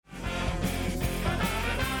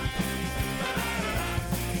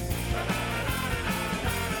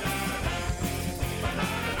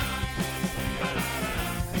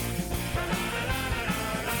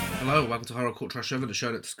Hello, welcome to Horror Cult Trash Over, the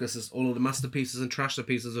show that discusses all of the masterpieces and trash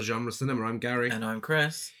pieces of genre cinema. I'm Gary. And I'm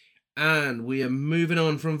Chris. And we are moving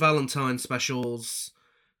on from Valentine specials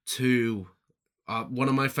to one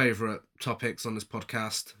of my favourite topics on this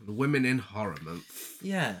podcast, the Women in Horror Month.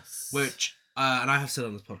 Yes. Which, and I have said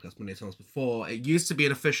on this podcast many times before, it used to be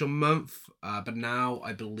an official month, but now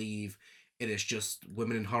I believe it is just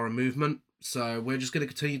Women in Horror Movement. So we're just going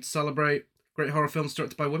to continue to celebrate great horror films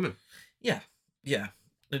directed by women. Yeah.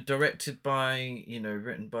 Directed by,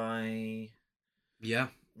 written by... Yeah.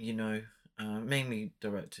 Mainly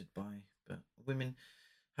directed by, but women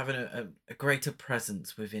having a greater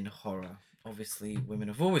presence within horror. Obviously, women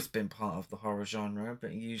have always been part of the horror genre,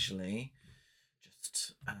 but usually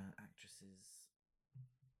just actresses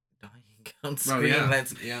dying on screen.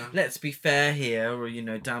 Oh, Let's be fair here, or,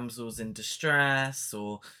 damsels in distress,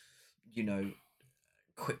 or,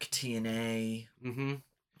 quick TNA. Mm-hmm.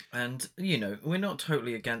 And, we're not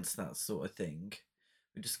totally against that sort of thing.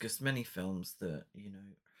 We discussed many films that,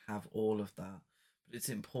 have all of that. But it's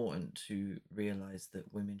important to realise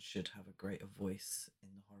that women should have a greater voice in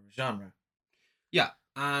the horror genre. Yeah,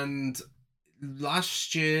 and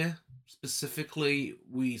last year, specifically,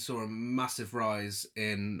 we saw a massive rise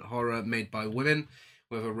in horror made by women,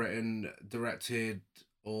 whether written, directed,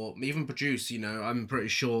 or even produced. I'm pretty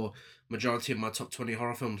sure majority of my top 20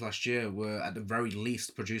 horror films last year were at the very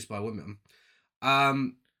least produced by women.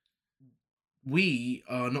 We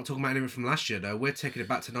are not talking about anything from last year, though. We're taking it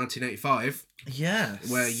back to 1985.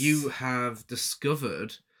 Yes. Where you have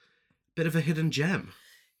discovered a bit of a hidden gem.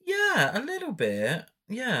 Yeah, a little bit.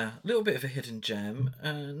 Yeah, a little bit of a hidden gem.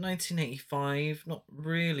 1985, not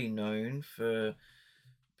really known for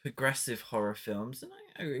progressive horror films. And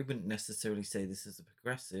I wouldn't necessarily say this is a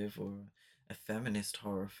progressive or a feminist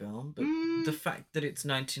horror film. But the fact that it's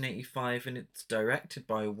 1985 and it's directed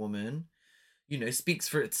by a woman... speaks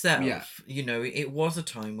for itself. Yeah. It was a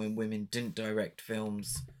time when women didn't direct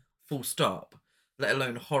films full stop, let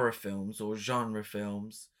alone horror films or genre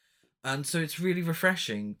films. And so it's really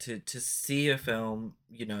refreshing to see a film,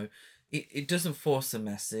 it doesn't force a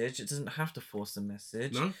message. It doesn't have to force a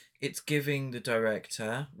message. No? It's giving the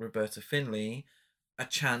director, Roberta Findlay, a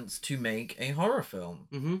chance to make a horror film.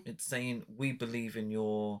 Mm-hmm. It's saying, we believe in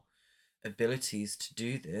your abilities to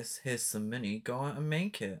do this. Here's some money, go out and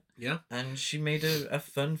make it. Yeah. And she made a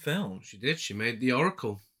fun film. She did. She made The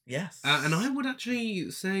Oracle. Yes. And I would actually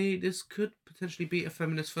say this could potentially be a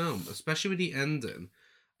feminist film, especially with the ending.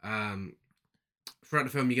 Throughout the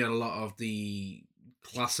film, you get a lot of the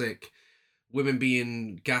classic women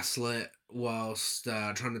being gaslit whilst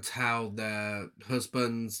trying to tell their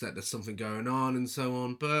husbands that there's something going on and so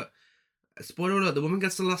on. But spoiler alert, the woman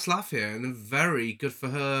gets the last laugh here, and very good for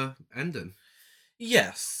her ending.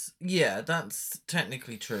 Yes. Yeah, that's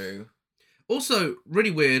technically true. Also,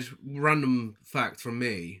 really weird, random fact from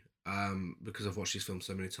me, because I've watched these films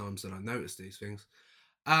so many times that I noticed these things.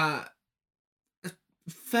 A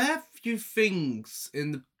fair few things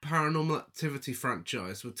in the Paranormal Activity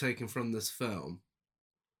franchise were taken from this film.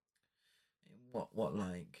 What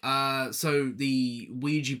like? So the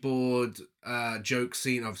Ouija board joke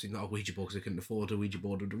scene, obviously not a Ouija board because they couldn't afford a Ouija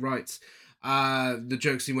board with the rights. The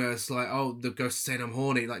joke scene where it's like, oh, the ghost is saying I'm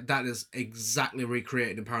horny, like that is exactly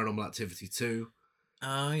recreated in Paranormal Activity 2.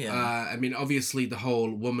 Oh yeah. I mean, obviously the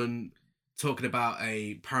whole woman talking about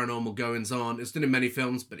a paranormal goings on, it's done in many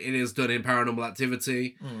films, but it is done in Paranormal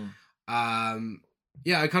Activity.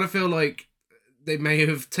 Yeah, I kind of feel like they may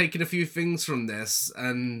have taken a few things from this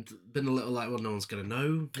and been a little like, well, no one's going to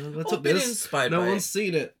know. Or been inspired by no one's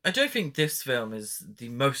seen it. I don't think this film is the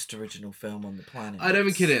most original film on the planet. I don't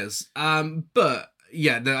think it is. But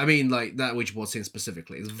yeah, I mean, like that Ouija board scene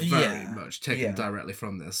specifically is very much taken directly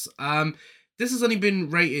from this. This has only been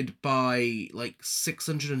rated by like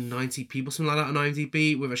 690 people, something like that, on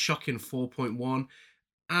IMDb, with a shocking 4.1.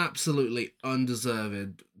 Absolutely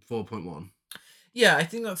undeserved 4.1. Yeah, I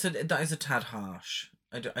think that is a tad harsh.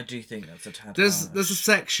 I do think that's a tad harsh. There's a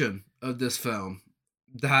section of this film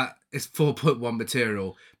that is 4.1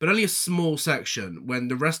 material, but only a small section, when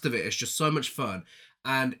the rest of it is just so much fun.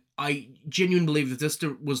 And I genuinely believe if this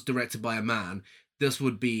was directed by a man, this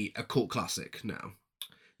would be a cult classic now.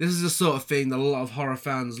 This is the sort of thing that a lot of horror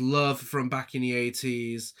fans love from back in the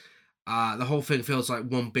 80s. The whole thing feels like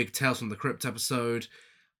one big Tales from the Crypt episode.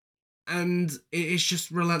 And it's just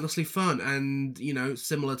relentlessly fun, and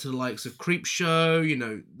similar to the likes of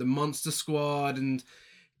Creepshow, the Monster Squad, and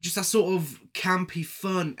just that sort of campy,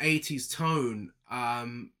 fun 80s tone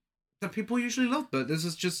that people usually love. But this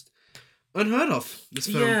is just unheard of. This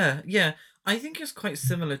film. Yeah. I think it's quite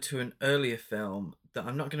similar to an earlier film that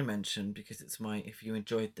I'm not going to mention because it's if you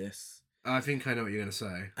enjoyed this, I think I know what you're gonna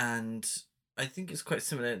say. And I think it's quite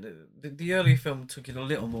similar. The earlier film took it a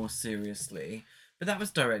little more seriously, but that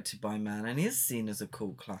was directed by Mann and is seen as a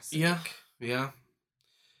cult classic. Yeah, yeah.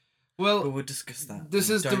 But Well, we'll discuss that. this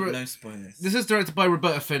is no spoilers. this is directed by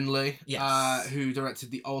Roberta Findlay, Yes. who directed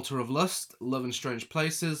The Altar of Lust, Love in Strange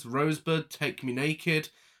Places, Rosebud, Take Me Naked,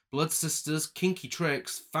 Blood Sisters, Kinky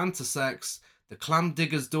Tricks, Fantasex, The Clam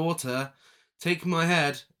Digger's Daughter, Take My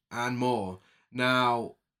Head, and more.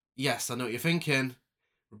 Now, yes, I know what you're thinking.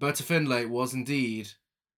 Roberta Findlay was indeed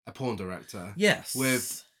a porn director. Yes.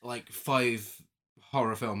 With like 5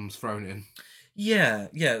 horror films thrown in. Yeah.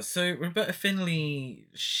 So Roberta Findlay,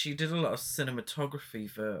 she did a lot of cinematography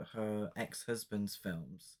for her ex-husband's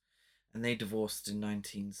films, and they divorced in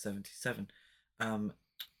 1977. I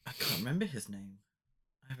can't remember his name.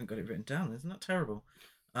 I haven't got it written down. Isn't that terrible?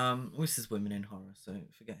 This is women in horror, so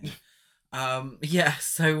forget it. Yeah.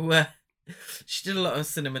 So she did a lot of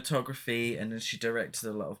cinematography, and then she directed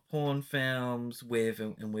a lot of porn films with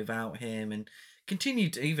and without him, and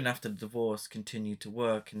continued even after the divorce, continued to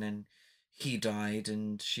work, and then he died,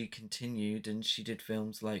 and she continued, and she did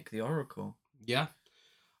films like The Oracle. Yeah.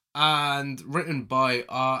 And written by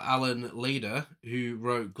R. Alan Leader, who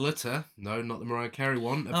wrote Glitter. No, not the Mariah Carey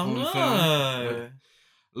one. A porn film.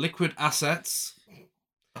 Liquid Assets.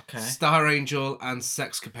 Okay. Star Angel and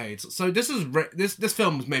Sexcapades. So this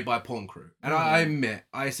film was made by a porn crew. And I admit,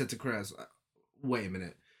 I said to Chris, wait a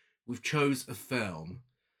minute. We've chose a film,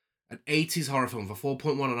 an 80s horror film for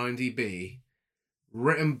 4.1 on IMDb,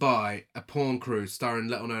 written by a porn crew starring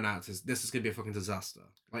little known actors. This is gonna be a fucking disaster.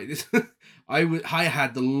 Like this, I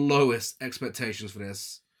had the lowest expectations for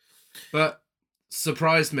this, but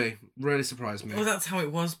surprised me. Really surprised me. Well, that's how it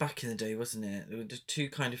was back in the day, wasn't it? There were just 2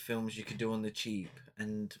 kind of films you could do on the cheap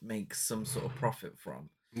and make some sort of profit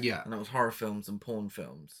from. Yeah, and that was horror films and porn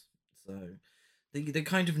films. So they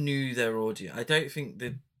kind of knew their audience. I don't think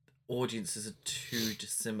the audiences are too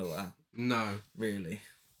dissimilar. No, really.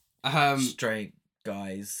 Straight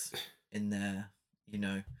guys in their,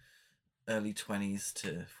 early 20s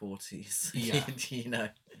to 40s. Yeah.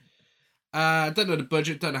 I don't know the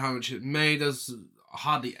budget, don't know how much it made. There's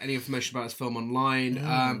hardly any information about this film online.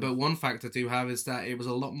 But one fact I do have is that it was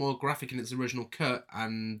a lot more graphic in its original cut,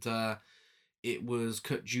 and it was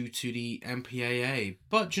cut due to the MPAA.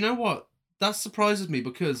 But do you know what? That surprises me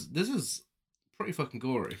because this is pretty fucking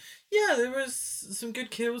gory. Yeah, there was some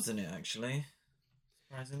good kills in it, actually.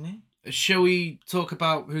 Surprisingly. Shall we talk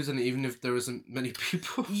about who's in it, even if there isn't many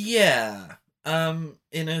people? Yeah.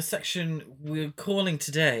 In a section we're calling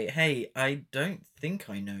today, Hey, I Don't Think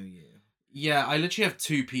I Know You. Yeah, I literally have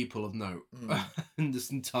 2 people of note in this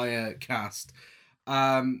entire cast.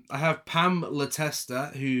 I have Pam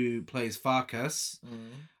Latesta, who plays Farkas.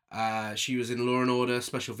 She was in Law and Order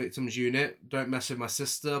Special Victims Unit, Don't Mess With My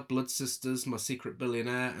Sister, Blood Sisters, My Secret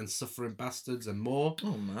Billionaire, and Suffering Bastards, and more.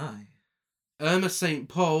 Oh my. Irma St.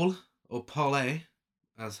 Paul, or Paulé,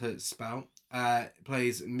 as her spelled,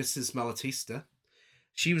 plays Mrs. Malatesta.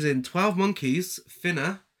 She was in 12 Monkeys,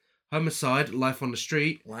 Finner, Homicide, Life on the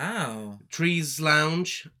Street. Wow. Trees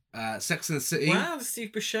Lounge, Sex and the City. Wow, the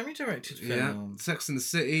Steve Buscemi directed film. Yeah, Sex and the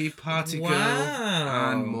City, Party Girl,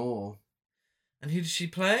 and more. And who did she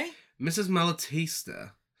play? Mrs.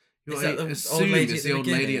 Malatesta. Who Is I that the assume old lady is at the the old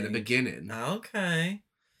lady at the beginning? beginning. Okay.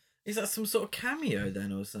 Is that some sort of cameo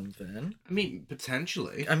then or something? I mean,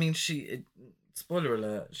 potentially. I mean, spoiler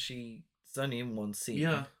alert, she's only in one scene.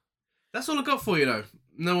 Yeah. That's all I got for you, though.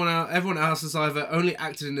 No one else, everyone else has either only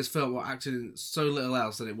acted in this film or acted in so little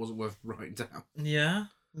else that it wasn't worth writing down. Yeah.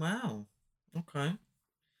 Wow. Okay.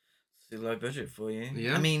 It's a low budget for you.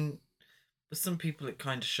 Yeah. I mean, for some people it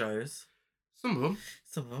kind of shows. Some of them.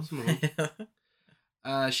 Some of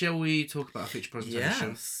them. Shall we talk about a feature presentation?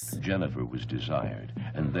 Yes. Jennifer was desired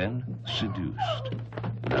and then seduced.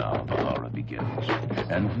 Now the horror begins,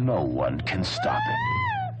 and no one can stop it.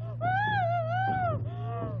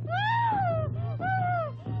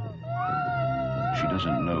 She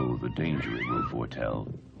doesn't know the danger it will foretell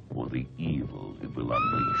or the evil it will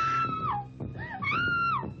unleash.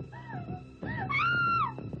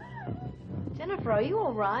 Jennifer, are you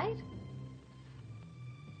all right?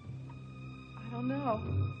 I don't know.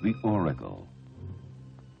 The Oracle.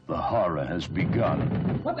 The horror has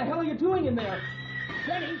begun. What the hell are you doing in there?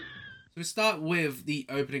 Jenny! So we start with the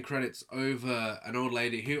opening credits over an old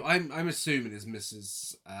lady who I'm assuming is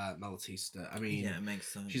Mrs. Malatesta. I mean, yeah, it makes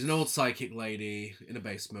sense. She's an old psychic lady in a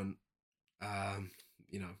basement.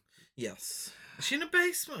 Yes. Is she in a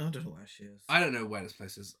basement? I don't know where she is. I don't know where this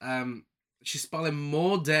place is. She's spelling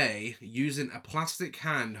more day using a plastic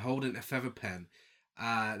hand holding a feather pen.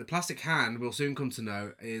 The plastic hand, we'll soon come to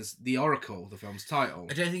know, is the Oracle, the film's title.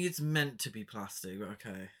 I don't think it's meant to be plastic, but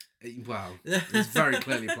okay. Well, it's very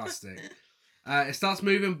clearly plastic. It starts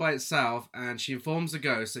moving by itself, and she informs the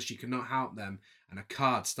ghost that she cannot help them, and a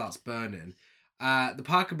card starts burning. The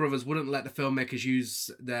Parker brothers wouldn't let the filmmakers use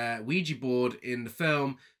their Ouija board in the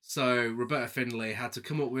film, so Roberta Findlay had to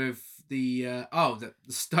come up with the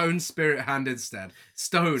stone spirit hand instead.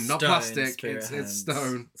 Stone, not plastic. It's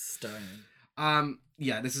stone. Stone.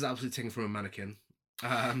 Yeah, this is absolutely taken from a mannequin.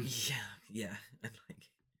 Yeah. And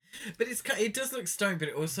but it does look stone, but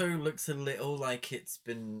it also looks a little like it's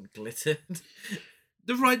been glittered.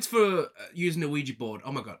 The rights for using a Ouija board,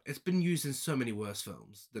 oh my god, it's been used in so many worse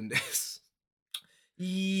films than this.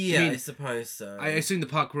 Yeah, I suppose so. I assume the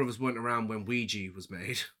Parker brothers weren't around when Ouija was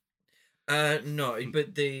made. No,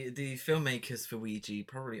 but the filmmakers for Ouija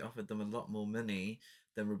probably offered them a lot more money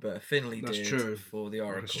than Roberta Findlay That's did true. for the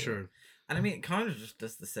Oracle. That's true. And I mean, it kind of just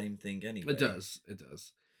does the same thing anyway. It does.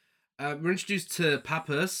 We're introduced to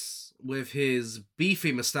Pappas with his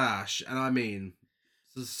beefy moustache, and I mean,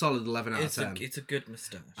 it's a solid 11 out of 10. It's a good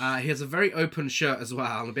moustache. He has a very open shirt as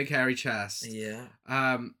well, and a big hairy chest. Yeah.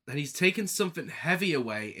 And he's taken something heavy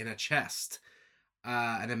away in a chest,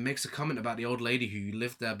 and then makes a comment about the old lady who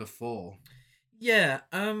lived there before. Yeah.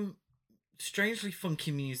 Strangely funky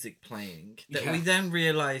music playing that we then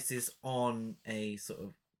realise is on a sort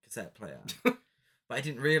of cassette player. But I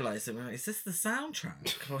didn't realise it. Is this the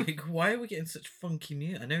soundtrack? Like, why are we getting such funky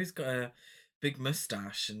music? I know he's got a big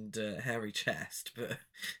moustache and a hairy chest, but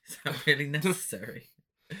is that really necessary?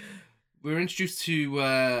 We're introduced to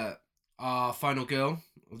our final girl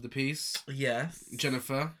of the piece. Yes.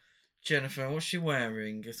 Jennifer, what's she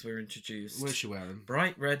wearing as we're introduced? What's she wearing?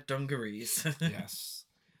 Bright red dungarees. Yes.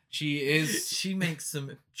 She is... She makes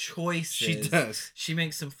some choices. She does. She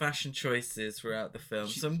makes some fashion choices throughout the film.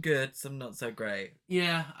 Some good, some not so great.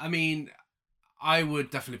 Yeah, I mean, I would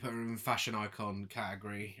definitely put her in fashion icon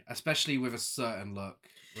category, especially with a certain look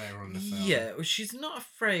later on in the film. Yeah, well, she's not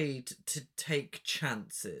afraid to take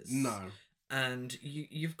chances. No. And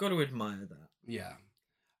you've got to admire that. Yeah.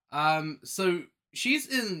 So she's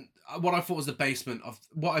in what I thought was the basement of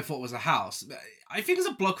what I thought was a house. I think it's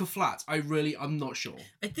a block of flats. I'm not sure.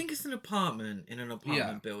 I think it's an apartment in an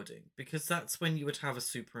apartment building, because that's when you would have a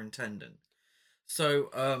superintendent.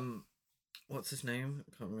 So, what's his name?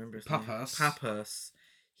 I can't remember his name. Pappas.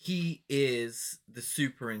 He is the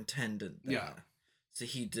superintendent there. Yeah. So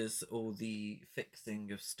he does all the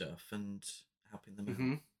fixing of stuff and helping them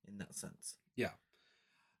out in that sense. Yeah.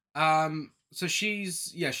 So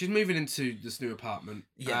she's moving into this new apartment.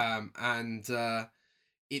 Yeah. And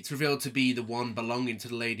it's revealed to be the one belonging to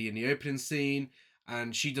the lady in the opening scene,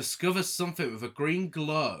 and she discovers something with a green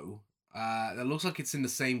glow that looks like it's in the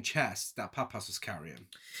same chest that Pappas was carrying.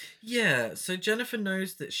 Yeah, so Jennifer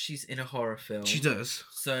knows that she's in a horror film. She does.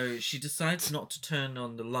 So she decides not to turn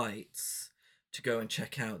on the lights to go and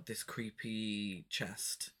check out this creepy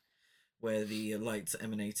chest where the light's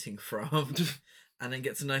emanating from, and then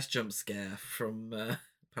gets a nice jump scare from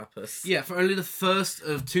Pappas. Yeah, for only the first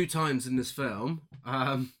of 2 times in this film,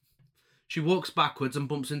 she walks backwards and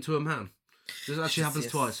bumps into a man. This actually happens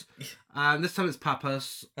twice. This time it's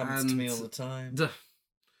Pappas. Happens to me all the time.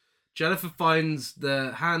 Jennifer finds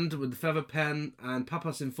the hand with the feather pen, and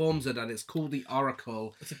Pappas informs her that it's called the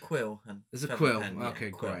Oracle. It's a quill. It's a quill. Pen,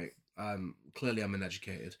 okay, quill. Great. Clearly I'm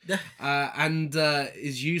uneducated. And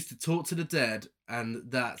is used to talk to the dead, and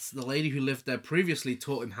that the lady who lived there previously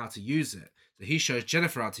taught him how to use it. So he shows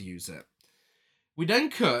Jennifer how to use it. We then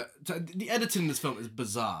cut. The editing in this film is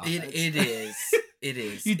bizarre. It is. It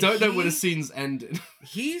is. You don't know where the scene's ending.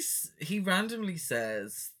 He randomly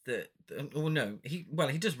says that. Oh no, he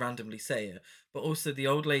does randomly say it, but also the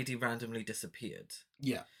old lady randomly disappeared.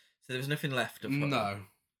 Yeah. So there was nothing left of her. No.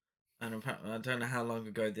 And I don't know how long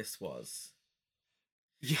ago this was.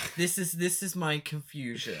 Yeah. This is my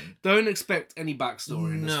confusion. Don't expect any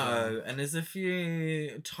backstory in this film. No, and there's a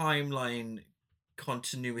few timeline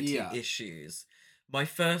continuity issues. My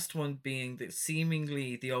first one being that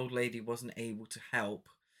seemingly the old lady wasn't able to help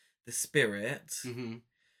the spirit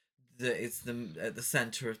that is at the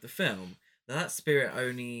center of the film. Now, that spirit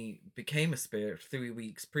only became a spirit 3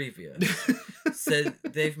 weeks previous. So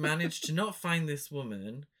they've managed to not find this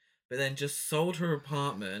woman, but then just sold her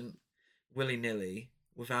apartment willy-nilly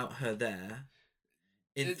without her there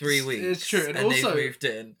in 3 weeks. It's true. And they've also, moved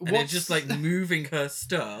in. And it's just like moving her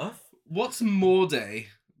stuff. What's Morday,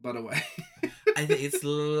 by the way? I think it's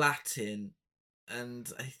Latin.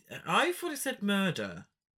 And I thought it said murder.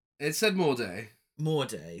 It said Morday.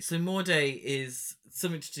 Mordae. So Mordae is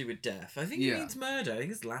something to do with death. I think it Yeah. means murder. I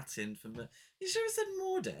think it's Latin for murder. You should have said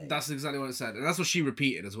Mordae. That's exactly what it said, and that's what she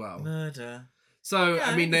repeated as well. murder. So Yeah, I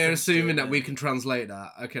I mean, think they're it's something to do assuming with that we it. can translate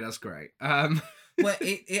that. Okay, that's great. Well,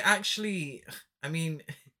 it actually, I mean,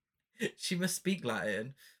 she must speak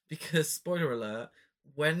Latin because, spoiler alert,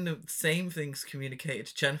 when the same thing's communicated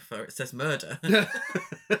to Jennifer, it says murder.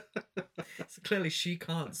 So clearly she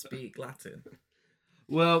can't speak Latin.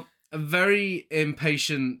 Well, a very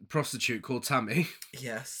impatient prostitute called Tammy.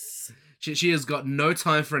 Yes. She has got no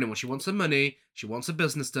time for anyone. She wants her money, she wants her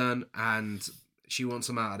business done, and she wants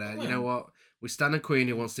them out of there. You know what? We stand a queen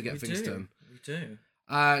who wants to get We things do. done. We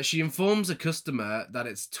do. She informs a customer that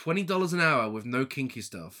it's $20 an hour with no kinky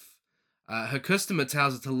stuff. Her customer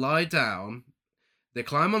tells her to lie down. They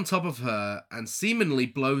climb on top of her and seemingly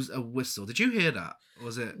blows a whistle. Did you hear that? Or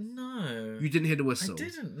was it? No. You didn't hear the I whistle?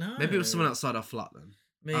 didn't know. Maybe it was someone outside our flat then.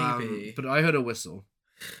 Maybe. But I heard a whistle.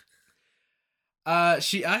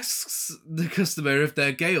 She asks the customer if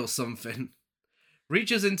they're gay or something.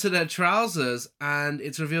 Reaches into their trousers and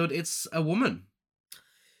it's revealed it's a woman.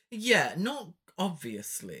 Yeah, not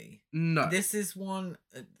obviously. No. This is one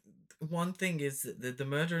thing is that the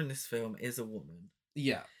murderer in this film is a woman.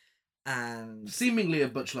 Yeah. And Seemingly a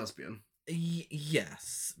butch lesbian.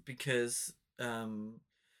 yes, because I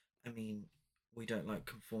mean, we don't like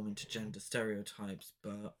conforming to gender stereotypes,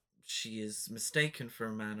 but she is mistaken for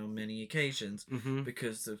a man on many occasions Mm-hmm.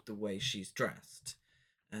 because of the way she's dressed.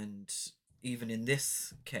 And even in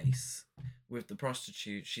this case, with the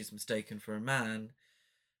prostitute, she's mistaken for a man.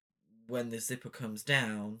 When the zipper comes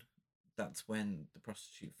down, that's when the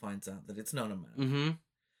prostitute finds out that it's not a man.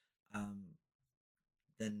 Mm-hmm.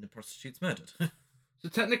 Then the prostitute's murdered. So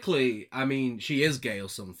technically, I mean, she is gay or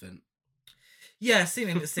something. Yeah,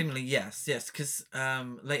 seemingly yes, because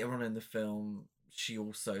later on in the film, she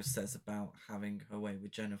also says about having her way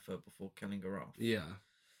with Jennifer before killing her off. Yeah.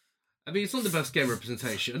 I mean, it's not the best gay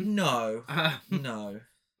representation. No, no.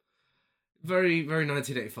 Very, very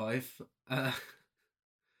 1985.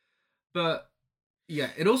 But, yeah,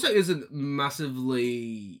 it also isn't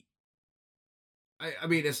massively... I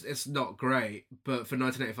mean, it's not great, but for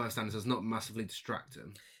 1985 standards, it's not massively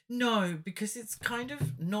distracting. No, because it's kind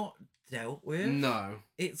of not dealt with. No.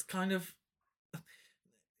 It's kind of,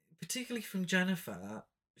 particularly from Jennifer,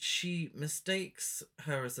 she mistakes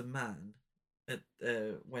her as a man at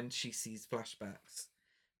when she sees flashbacks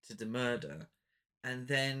to the murder, and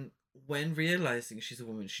then when realizing she's a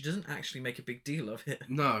woman, she doesn't actually make a big deal of it.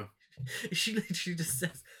 No. She literally just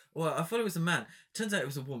says, "Well, I thought it was a man. Turns out it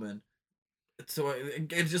was a woman." So it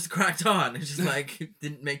just cracked on. It just like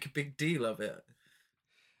didn't make a big deal of it.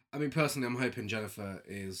 I mean, personally, I'm hoping Jennifer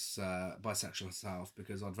is bisexual herself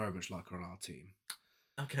because I'd very much like her on our team.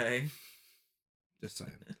 Okay. Just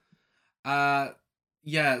saying.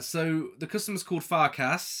 Yeah, so the customer's called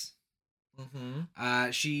Farkas.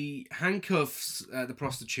 Mm-hmm. She handcuffs the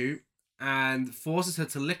prostitute and forces her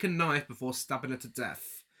to lick a knife before stabbing her to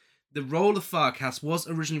death. The role of Farkas was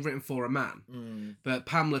originally written for a man, but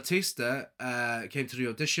Pam Latista came to the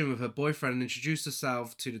audition with her boyfriend and introduced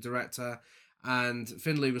herself to the director, and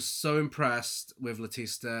Findlay was so impressed with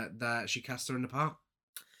Latista that she cast her in the part.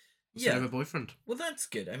 Instead of her boyfriend. Well, that's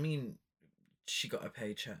good. I mean, she got a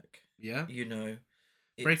paycheck. Yeah. You know,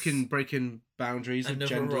 it's Breaking boundaries of another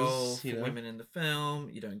genders. role for you know. women in the film.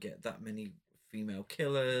 You don't get that many female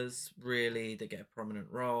killers, really. They get a prominent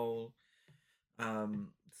role.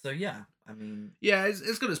 So yeah, I mean, Yeah,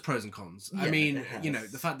 it's got its pros and cons. I Yeah, mean, it you know,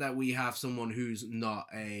 has. the fact that we have someone who's not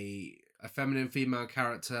a feminine female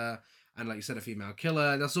character and, like you said, a female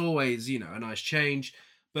killer, that's always, you know, a nice change.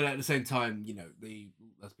 But at the same time, you know, the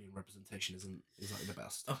lesbian representation is like the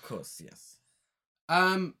best. of course, yes.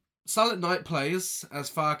 Silent Night plays as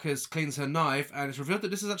Farkas cleans her knife, and it's revealed that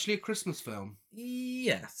this is actually a Christmas film.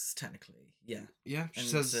 Yes, technically, yeah. Yeah, she And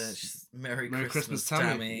says she's, Merry Christmas, Tammy.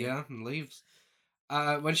 Tammy. Yeah, and leaves.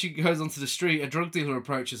 When she goes onto the street, a drug dealer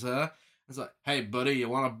approaches her. It's like, "Hey, buddy, you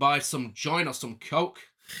want to buy some joint or some coke?"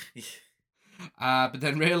 But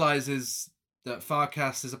then realizes that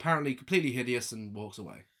Farkas is apparently completely hideous and walks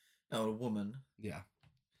away. Oh, a woman. Yeah.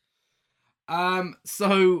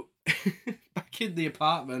 So back in the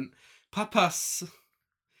apartment, Papas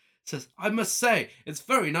says, "I must say, it's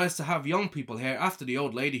very nice to have young people here after the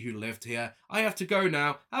old lady who lived here. I have to go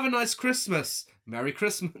now. Have a nice Christmas. Merry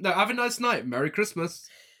Christmas. No, have a nice night. Merry Christmas."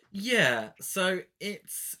 Yeah, so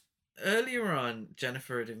it's earlier on,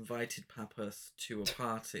 Jennifer had invited Papas to a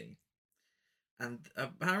party. And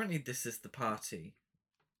apparently this is the party,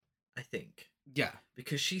 I think. Yeah.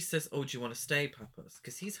 Because she says, "Oh, do you want to stay, Papas?"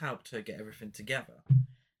 Because he's helped her get everything together.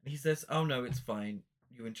 And he says, "Oh, no, it's fine.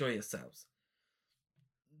 You enjoy yourselves."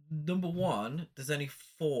 number one, there's only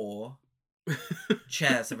 4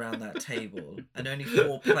 chairs around that table and only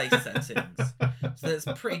 4 place settings. So that's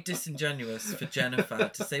pretty disingenuous for Jennifer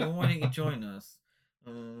to say, well, why don't you join us?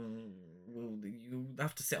 Well, you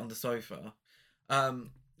have to sit on the sofa.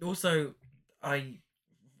 Also, I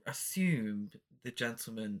assume the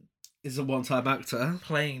gentleman Is a one-time actor.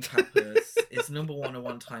 playing Pappas is number 1, a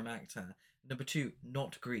one-time actor. Number 2,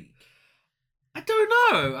 not Greek. I don't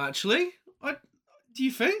know, actually. Do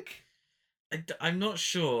you think? I'm not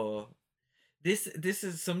sure. This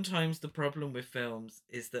is sometimes the problem with films,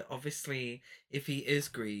 is that obviously if he is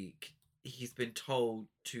Greek, he's been told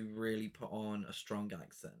to really put on a strong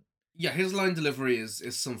accent, Yeah, his line delivery is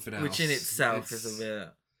something else. which in itself is a bit.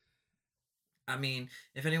 I mean,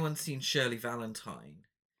 if anyone's seen Shirley Valentine,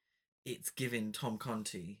 it's giving Tom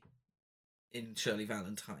Conti in Shirley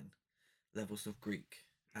Valentine levels of Greek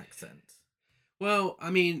accent. Well, I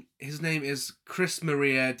mean, his name is Chris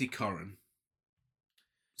Maria de Corin.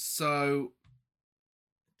 So,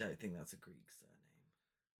 I don't think that's a Greek surname.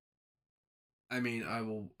 I mean, I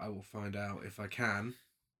will find out if I can.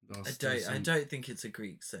 I don't think it's a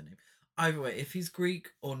Greek surname. Either way, if he's Greek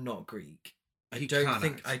or not Greek, I He don't can't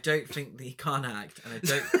think act. I don't think that he can't act, and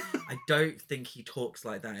I don't think he talks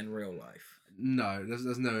like that in real life. No,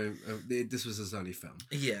 there's no. This was his only film.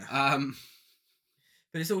 Yeah,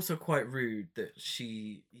 but it's also quite rude that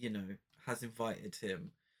she, has invited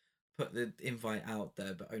him, put the invite out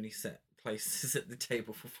there, but only set places at the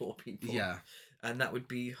table for 4 people. Yeah. And that would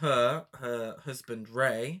be her husband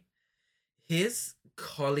Ray, his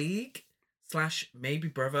colleague / maybe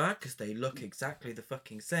brother, because they look exactly the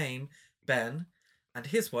fucking same, Ben, and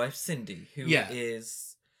his wife Cindy, who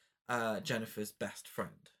is Jennifer's best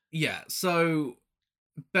friend. Yeah, so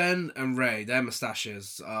Ben and Ray, their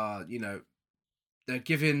moustaches are, they're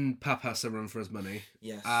giving Pappas a run for his money.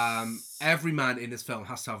 Yes. Every man in this film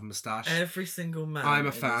has to have a moustache. Every single man. I'm a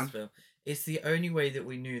in fan. This film. It's the only way that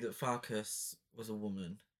we knew that Farkas was a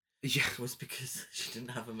woman. Yeah. Was because she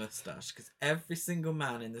didn't have a mustache. Because every single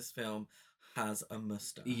man in this film has a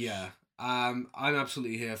mustache. Yeah. I'm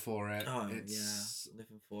absolutely here for it. Oh, yeah.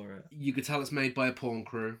 Living for it. You could tell it's made by a porn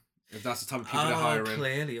crew, if that's the type of people they're hiring.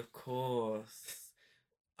 Clearly, of course.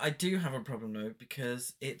 I do have a problem though,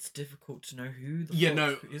 because it's difficult to know who the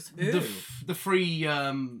fuck is who. The three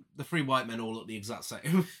white men all look the exact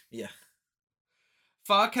same. Yeah.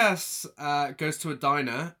 Farkas goes to a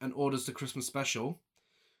diner and orders the Christmas special.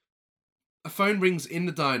 A phone rings in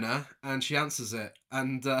the diner and she answers it,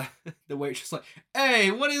 and the waitress is like, "Hey,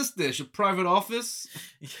 what is this? Your private office?"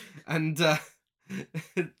 And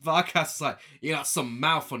Farkas is like, "You got some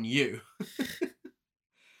mouth on you."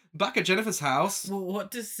 Back at Jennifer's house. Well,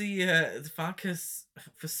 what does the Farkas,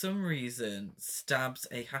 for some reason, stabs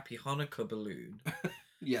a Happy Hanukkah balloon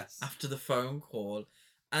Yes. after the phone call.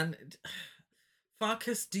 And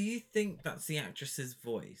Farkas, do you think that's the actress's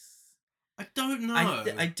voice? I don't know.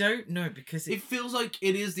 I don't know, because it feels like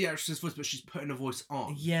it is the actress's voice, but she's putting a voice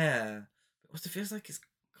on. Yeah. It also feels like it's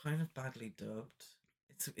kind of badly dubbed.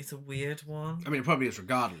 It's a weird one. I mean, it probably is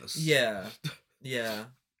regardless. Yeah. Yeah.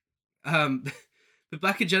 But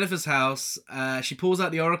back at Jennifer's house, she pulls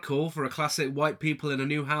out the Oracle for a classic white people in a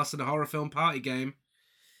new house in a horror film party game.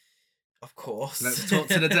 Of course. Let's talk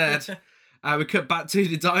to the dead. We cut back to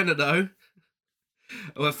the diner though,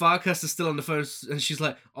 where Farkas is still on the phone, and she's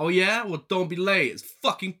like, "Oh yeah? Well, don't be late. It's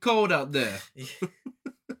fucking cold out there."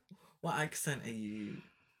 What accent are you?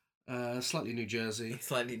 Slightly New Jersey.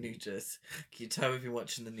 Slightly New Jersey. Can you tell we've been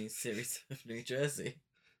watching the new series of New Jersey?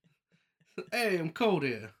 Hey, I'm cold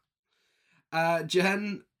here.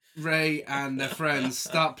 Jen, Ray, and their friends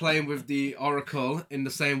start playing with the Oracle in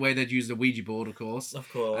the same way they'd use the Ouija board, of course.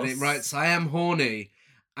 Of course. And it writes, "I am horny."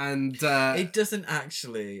 And it doesn't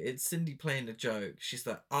actually. It's Cindy playing a joke. She's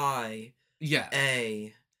like, I yeah.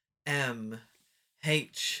 A M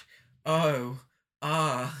H O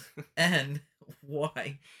R N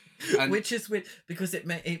Y. And- Which is weird, because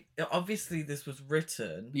it obviously this was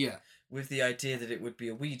written Yeah. with the idea that it would be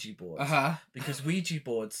a Ouija board. Uh-huh. Because Ouija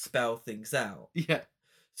boards spell things out. Yeah.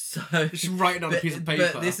 So Just writing on a piece of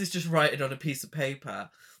paper. But this is just writing on a piece of paper.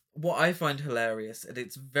 What I find hilarious, and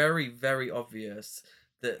it's very, very obvious,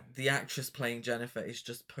 that the actress playing Jennifer is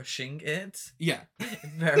just pushing it. Yeah.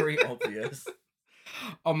 Very obvious.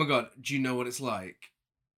 Oh my god, do you know what it's like?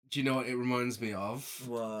 Do you know what it reminds me of?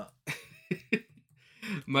 What?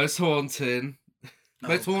 Most haunting.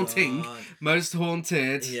 Most haunting. God. Most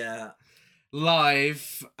haunted. Yeah.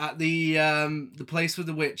 Live at the place with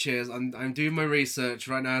the witches. I'm doing my research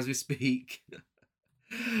right now as we speak.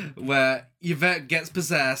 Where Yvette gets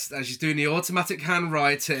possessed and she's doing the automatic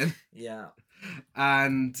handwriting. Yeah.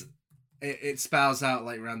 And it spells out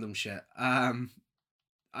like random shit. Oh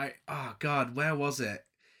god, where was it?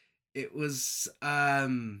 It was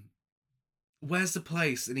where's the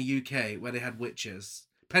place in the UK where they had witches?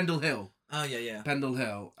 Pendle Hill. Oh yeah. Pendle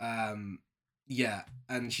Hill. Yeah,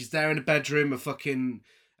 and she's there in the bedroom.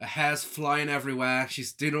 Her hair's flying everywhere.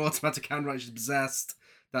 She's doing an automatic handwriting. She's possessed.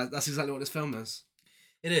 That's exactly what this film is.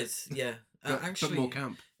 It is. Yeah. But Actually, more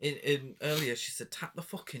camp. In earlier she said, "Tap the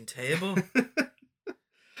fucking table."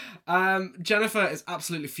 Jennifer is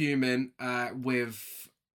absolutely fuming with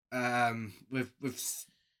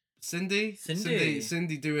Cindy.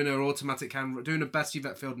 Cindy doing her automatic hand, doing her best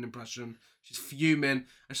Yvette Fielding impression. She's fuming, and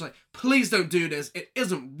she's like, "Please don't do this. It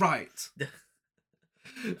isn't right."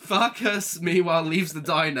 Farkas, meanwhile, leaves the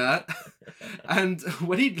diner, and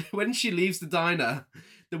when she leaves the diner,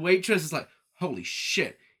 the waitress is like, "Holy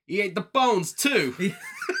shit, he ate the bones too."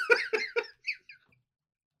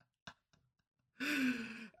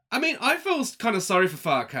 I mean, I feel kind of sorry for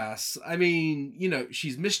Farkas. I mean, you know,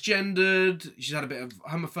 she's misgendered. She's had a bit of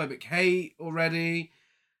homophobic hate already.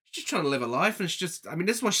 She's just trying to live a life, and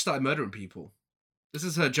this is why she started murdering people. This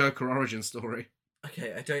is her Joker origin story.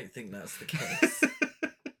 Okay, I don't think that's the case.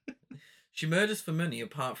 She murders for money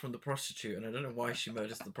apart from the prostitute, and I don't know why she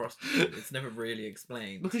murders the prostitute. It's never really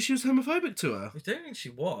explained. Because she was homophobic to her. I don't think she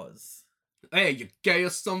was. Hey, you gay or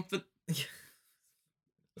something? I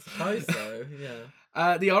suppose so,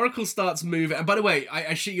 yeah. The Oracle starts moving, and by the way,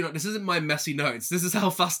 I shit you not, this isn't my messy notes. This is how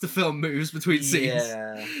fast the film moves between scenes.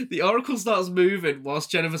 Yeah. The Oracle starts moving whilst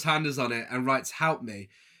Jennifer's hand is on it and writes, "Help me."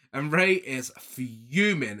 And Ray is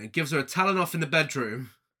fuming and gives her a telling off in the bedroom.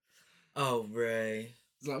 Oh, Ray.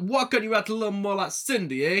 He's like, "Why can't you act a little more like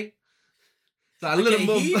Cindy, eh?" It's like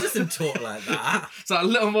He doesn't talk like that. It's like a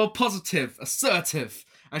little more positive, assertive.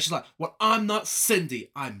 And she's like, "Well, I'm not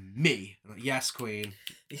Cindy, I'm me." I'm like, "Yes, Queen."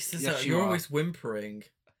 He says, Yes, you "You're are." always whimpering."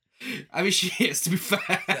 I mean, she is, to be fair.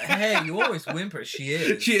 Hey, you always whimper. She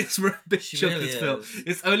is. She is a bitch She of really this film. is.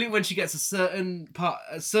 It's only when she gets a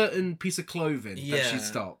certain piece of clothing that she Yeah.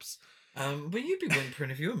 stops. But you'd be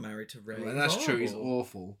whimpering if you were married to Ray. Well, that's true. He's Horrible.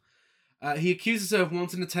 awful. He accuses her of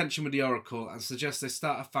wanting attention with the Oracle and suggests they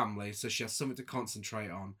start a family so she has something to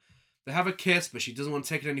concentrate on. They have a kiss, but she doesn't want to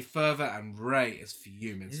take it any further, and Ray is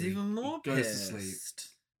fuming. He's so even more he goes pissed. to sleep.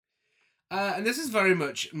 And this is very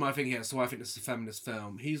much my thing here, so I think this is a feminist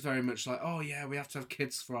film. He's very much like, "Oh yeah, we have to have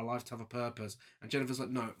kids for our life to have a purpose." And Jennifer's like,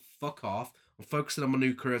 "No, fuck off. I'm focusing on my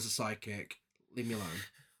new career as a psychic. Leave me alone."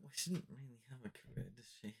 Well, she didn't really have a career, does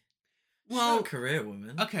she? She's Well, not a career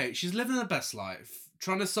woman. okay, she's living her best life,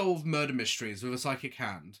 trying to solve murder mysteries with a psychic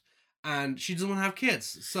hand, and she doesn't want to have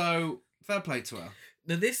kids. So, fair play to her.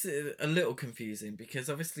 Now, this is a little confusing because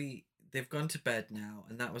obviously they've gone to bed now,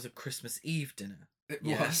 and that was a Christmas Eve dinner. It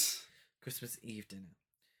Yeah. was. Christmas Eve dinner.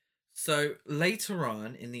 So later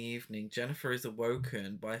on in the evening, Jennifer is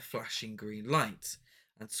awoken by a flashing green light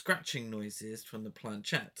and scratching noises from the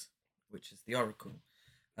planchette, which is the Oracle,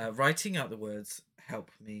 writing out the words,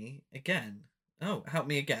 "Help me again." Oh, help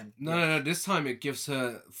me again. No, this time it gives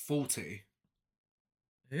her 40.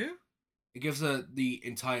 Who? It gives her the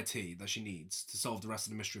entirety that she needs to solve the rest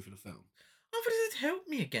of the mystery for the film. Oh, but does it help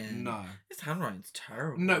me again? No. This handwriting's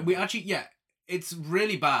terrible. No, we actually, yeah, it's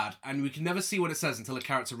really bad, and we can never see what it says until a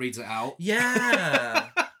character reads it out. Yeah.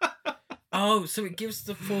 Oh, so it gives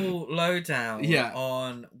the full lowdown Yeah.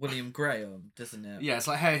 on William Graham, doesn't it? Yeah, it's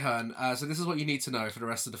like, "Hey, hun, so this is what you need to know for the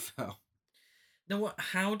rest of the film." Now, what?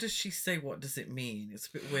 How does she say? What does it mean? It's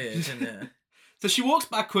a bit weird, isn't it? So she walks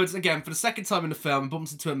backwards again for the second time in the film and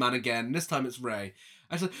bumps into a man again, and this time it's Ray.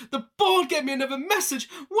 And she's like, "The board gave me another message!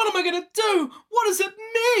 What am I going to do? What does it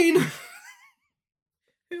mean?"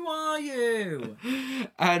 Who are you?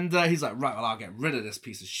 And he's like, "Right, well, I'll get rid of this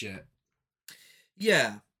piece of shit."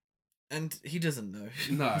 Yeah, and he doesn't know.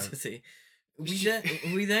 No. Does he?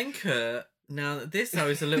 We then cut. Now this I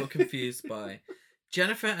was a little confused by.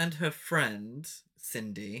 Jennifer and her friend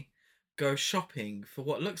Cindy go shopping for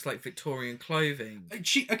what looks like Victorian clothing.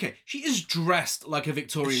 She is dressed like a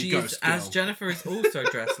Victorian She ghost is, girl. as Jennifer is also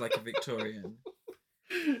dressed like a Victorian.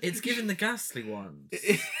 It's given the ghastly ones.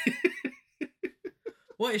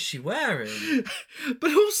 What is she wearing?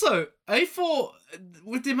 But also, I thought,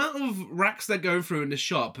 with the amount of racks they're going through in the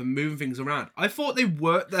shop and moving things around, I thought they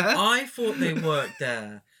worked there. I thought they worked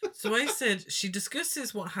there. So I said, she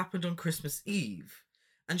discusses what happened on Christmas Eve.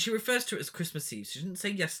 And she refers to it as Christmas Eve. She didn't say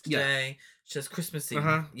yesterday. She says Christmas Eve.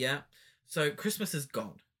 Uh-huh. Yeah. So Christmas is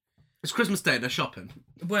gone. It's Christmas Day, they're shopping.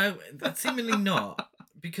 Well, that's seemingly not.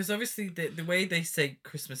 Because obviously the way they say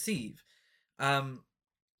Christmas Eve,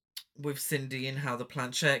 with Cindy and how the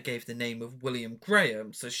planchette gave the name of William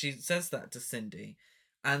Graham. So she says that to Cindy.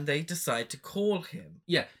 and they decide to call him.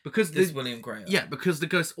 Yeah, because This William Graham. Yeah, because the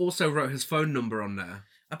ghost also wrote his phone number on there.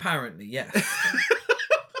 Apparently, yes.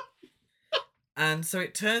 And so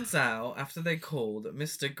it turns out, after they called, that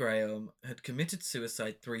Mr. Graham had committed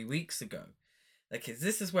suicide 3 weeks ago. Okay,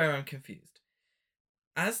 this is where I'm confused.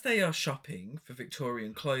 As they are shopping for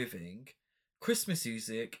Victorian clothing, Christmas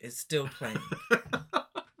music is still playing.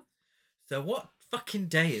 So what fucking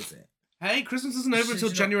day is it? Hey, Christmas isn't over Should until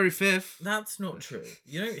you not- January 5th. That's not true.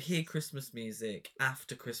 You don't hear Christmas music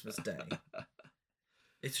after Christmas Day.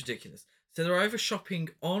 It's ridiculous. So they're either shopping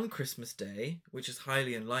on Christmas Day, which is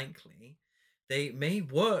highly unlikely. They may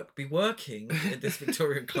be working at this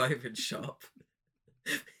Victorian clothing shop.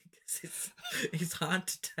 Because it's hard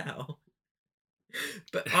to tell.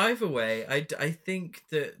 But either way, I think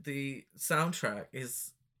that the soundtrack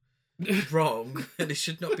is wrong and it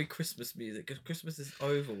should not be Christmas music because Christmas is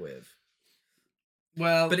over with.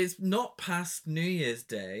 Well, But it's not past New Year's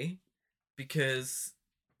Day because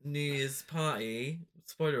New Year's party,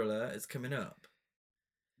 spoiler alert, is coming up.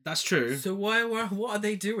 that's true. So what are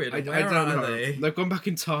they doing? I And Where don't are know. they? They've gone back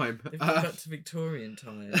in time. They've gone back to Victorian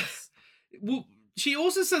times. Well, she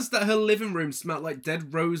also says that her living room smelled like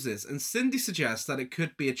dead roses, and Cindy suggests that it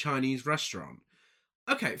could be a Chinese restaurant.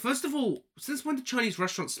 Okay, first of all, since when do Chinese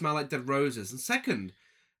restaurants smell like dead roses? And second,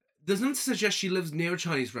 there's nothing to suggest she lives near a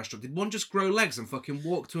Chinese restaurant. Did one just grow legs and fucking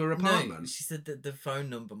walk to her apartment? No, she said that the phone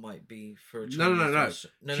number might be for a Chinese No.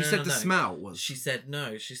 restaurant. She said the smell was. She said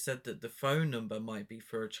no. She said that the phone number might be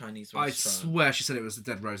for a Chinese I restaurant. swear she said it was the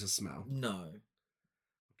dead roses smell. No.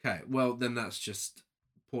 Okay, well, then that's just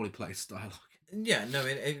poorly placed dialogue. Yeah, no,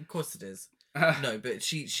 of course it is. No, but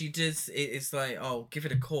she did. It's like, oh, give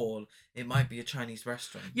it a call. It might be a Chinese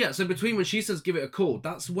restaurant. Yeah, so between when she says give it a call,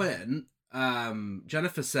 that's when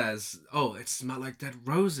Jennifer says, oh, it smelled like dead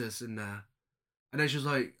roses in there. And then she's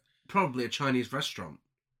like, probably a Chinese restaurant.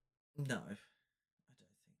 No, I don't think.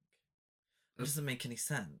 It doesn't make any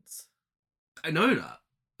sense. I know that.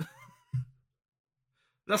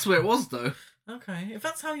 That's where it was, though. Okay, if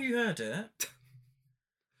that's how you heard it,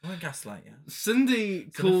 I won't gaslight you. Cindy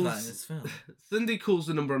It's enough of that in calls this film. Cindy calls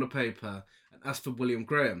the number on a paper and asks for William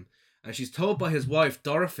Graham. And she's told by his wife,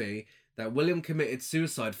 Dorothy, that William committed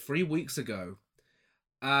suicide 3 weeks ago.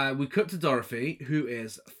 We cut to Dorothy, who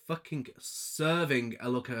is fucking serving a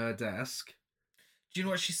look at her desk. Do you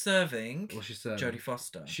know what she's serving? What's she serving? Jodie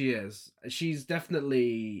Foster. She is. She's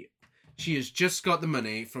definitely... She has just got the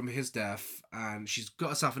money from his death, and she's got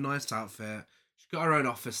herself a nice outfit. She's got her own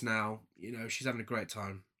office now. You know, she's having a great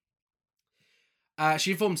time.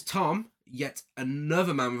 She informs Tom, yet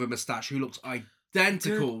another man with a moustache who looks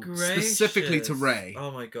identical, Good specifically to gracious. Ray,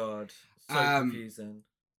 Oh my god. So confusing.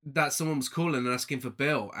 that someone was calling and asking for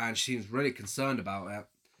Bill, and she seems really concerned about it.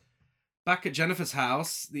 Back at Jennifer's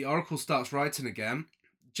house, the Oracle starts writing again.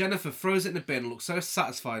 Jennifer throws it in the bin and looks so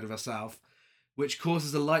satisfied with herself, which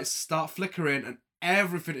causes the lights to start flickering and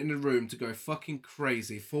everything in the room to go fucking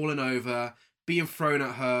crazy, falling over, being thrown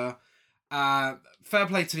at her. Fair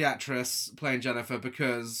play to the actress playing Jennifer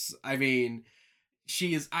because, I mean,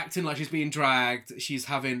 she is acting like she's being dragged. She's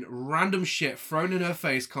having random shit thrown in her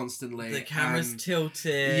face constantly. The camera's and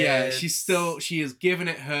tilted. yeah, she is giving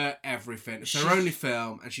it her everything. It's her She's- only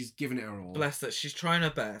film and she's giving it her all. Bless her. She's trying her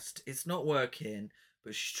best. It's not working,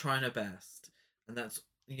 but she's trying her best. And that's,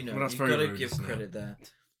 you know, Well, that's you've very got to rude, give isn't it? credit there.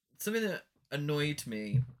 Something that annoyed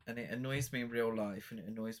me, and it annoys me in real life, and it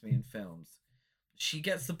annoys me in films. She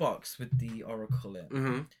gets the box with the Oracle in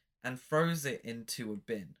Mm-hmm. and throws it into a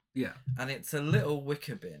bin. Yeah. And it's a little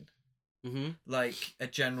wicker bin, Mm-hmm. like a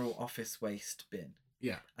general office waste bin.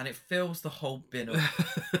 Yeah. And it fills the whole bin up.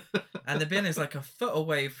 And the bin is like a foot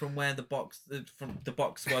away from where the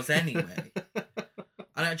box was anyway.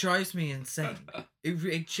 And it drives me insane.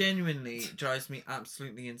 It genuinely drives me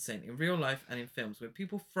absolutely insane. In real life and in films, when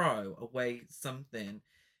people throw away something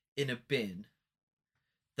in a bin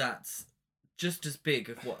that's just as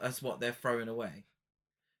big as what they're throwing away.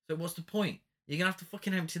 So what's the point? You're going to have to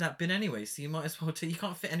fucking empty that bin anyway, so you might as well... You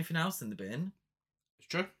can't fit anything else in the bin. It's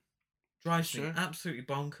true. Drives me Sure. absolutely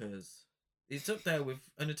bonkers. It's up there with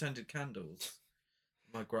unattended candles.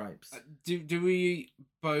 My gripes. Do we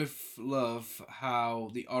both love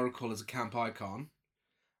how the Oracle is a camp icon?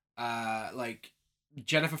 Like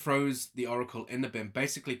Jennifer throws the Oracle in the bin,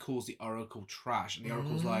 basically calls the Oracle trash, and the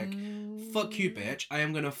Oracle's like, "Fuck you, bitch! I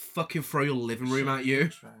am gonna fucking throw your living room at you."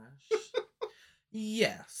 Trash.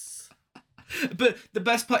 Yes. But the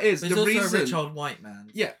best part is There's the also reason. a rich old white man.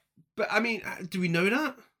 Yeah, but I mean, do we know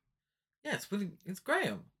that? Yeah, it's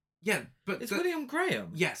Graham. Yeah, but It's William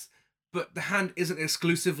Graham. Yes, but the hand isn't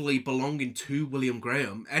exclusively belonging to William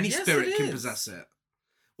Graham. Any Yes, spirit it can is. possess it.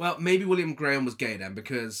 Well, maybe William Graham was gay then,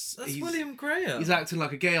 because That's William Graham. he's acting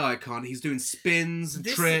like a gay icon. He's doing spins and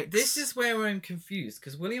tricks. This is where I'm confused,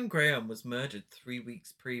 because William Graham was murdered 3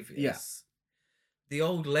 weeks previous. Yeah. The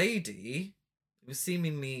old lady was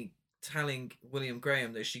seemingly telling William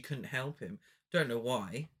Graham that she couldn't help him. Don't know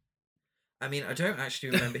why. I mean, I don't actually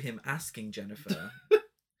remember him asking Jennifer,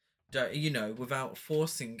 without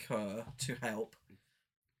forcing her to help.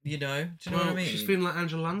 Do you know what I mean? She's feeling like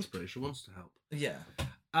Angela Lansbury. She wants to help. Yeah.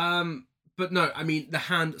 But no, I mean, the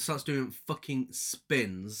hand starts doing fucking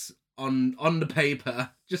spins on the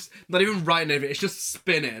paper. Just not even writing over it. It's just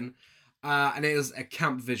spinning. And it is a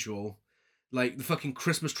camp visual. Like, the fucking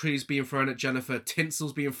Christmas trees being thrown at Jennifer.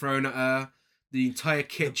 Tinsel's being thrown at her. The entire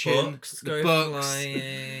kitchen. The books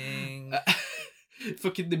flying.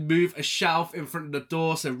 Fucking, they move a shelf in front of the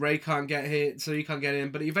door so Ray can't get hit. So he can't get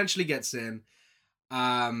in. But he eventually gets in.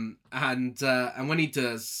 And when he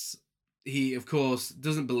does, he of course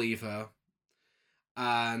doesn't believe her,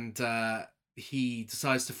 and he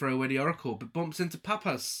decides to throw away the oracle, but bumps into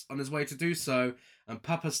Pappas on his way to do so, and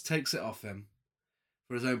Pappas takes it off him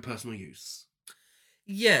for his own personal use.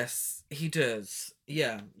 Yes, he does.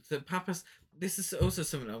 Yeah, so Pappas. This is also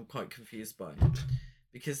something I'm quite confused by,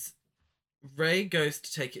 because Ray goes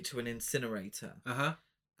to take it to an incinerator,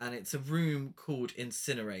 and it's a room called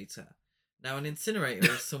Incinerator. Now, an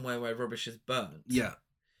incinerator is somewhere where rubbish is burnt. Yeah.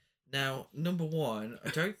 Now, number one, I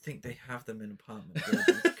don't think they have them in apartment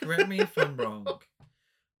buildings. Correct me if I'm wrong.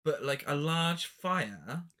 But, like, a large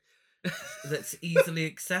fire that's easily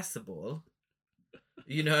accessible,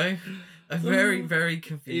 very, very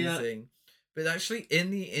confusing. Yeah. But actually, in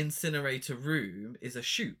the incinerator room is a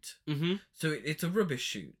chute. Mm-hmm. So it's a rubbish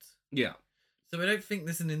chute. Yeah. So I don't think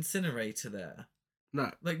there's an incinerator there. No.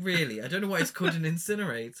 Like, really, I don't know why it's called an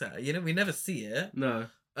incinerator. We never see it. No.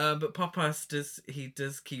 But Pappas does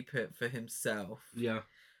keep it for himself. Yeah.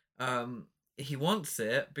 He wants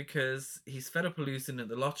it because he's fed up of losing at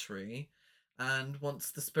the lottery and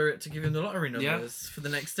wants the spirit to give him the lottery numbers for the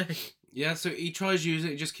next day. Yeah, so he tries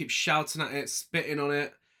using it, he just keeps shouting at it, spitting on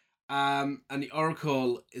it. And the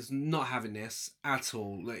Oracle is not having this at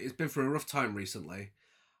all. Like, it's been through a rough time recently.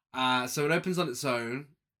 So it opens on its own.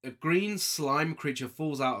 A green slime creature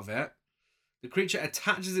falls out of it. The creature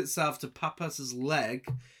attaches itself to Pappas's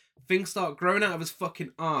leg. Things start growing out of his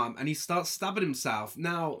fucking arm, and he starts stabbing himself.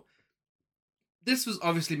 Now, this was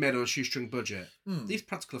obviously made on a shoestring budget. These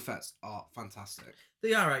practical effects are fantastic.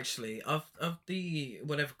 They are, actually. Of the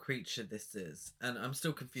whatever creature this is, and I'm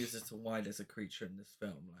still confused as to why there's a creature in this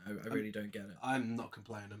film. I really don't get it. I'm not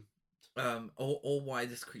complaining. Or why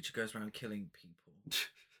this creature goes around killing people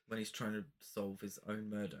when he's trying to solve his own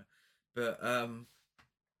murder. But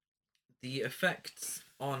the effects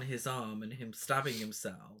on his arm and him stabbing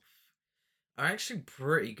himself are actually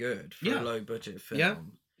pretty good for a low budget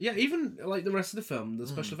film. Yeah, even like the rest of the film, the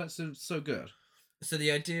special effects are so good. So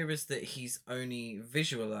the idea is that he's only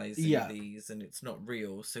visualizing these and it's not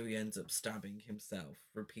real, so he ends up stabbing himself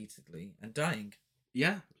repeatedly and dying.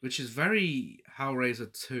 Yeah, which is very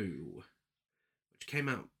Hellraiser 2, which came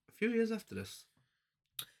out a few years after this.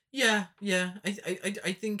 Yeah.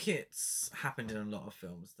 I think it's happened in a lot of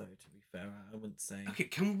films, though, to be fair. I wouldn't say... Okay,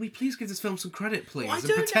 can we please give this film some credit, please? Well, and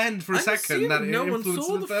pretend for a second that it no one influenced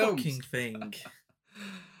saw the the films. fucking thing.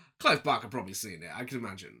 Clive Barker probably seen it, I can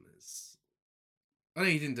imagine. I know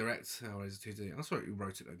he didn't direct Hellraiser 2, did he? I thought he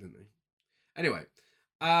wrote it, though, didn't he? Anyway,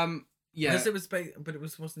 yeah. Yes, it was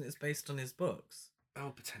wasn't it based on his books?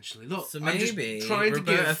 Oh, potentially. Look, so I'm just maybe trying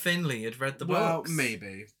Roberta to give... Findlay had read the books.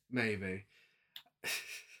 books. Maybe.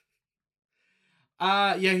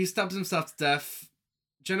 Yeah, he stabs himself to death.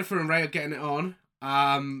 Jennifer and Ray are getting it on.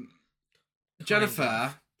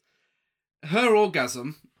 Jennifer, her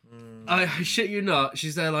orgasm, I shit you not,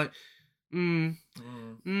 she's there like, yeah,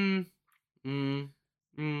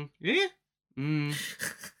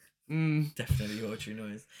 Definitely auditory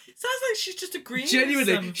noise. It sounds like she's just agreeing.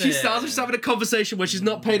 Genuinely, with she starts just having a conversation where she's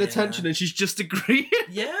not paying attention and she's just agreeing.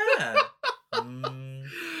 Yeah.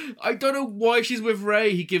 I don't know why she's with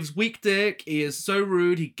Ray. He gives weak dick. He is so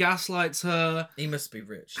rude. He gaslights her. He must be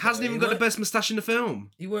rich. Hasn't even got the best moustache in the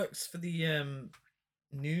film. He works for the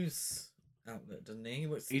news outlet, doesn't he? He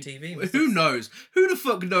works for TV. Who knows? Who the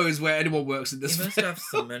fuck knows where anyone works in this film? He must film? have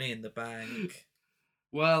some money in the bank.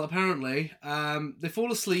 Well, apparently, they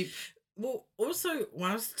fall asleep. Well, also,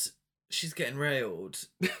 whilst she's getting railed...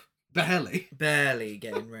 Barely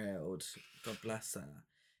getting railed. God bless her.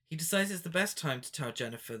 He decides it's the best time to tell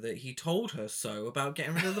Jennifer that he told her so about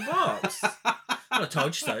getting rid of the box. Well, I told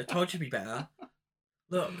you so. Told you'd be better.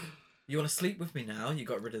 Look, you want to sleep with me now? You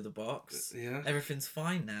got rid of the box. Yeah. Everything's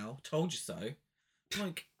fine now. Told you so. I'm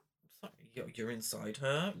like, sorry, You're inside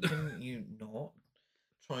her. Can you not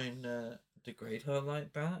try and degrade her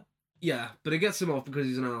like that? Yeah, but it gets him off because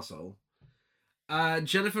he's an arsehole.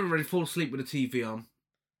 Jennifer already falls asleep with the TV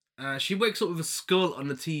on. She wakes up with a skull on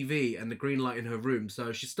the TV and the green light in her room,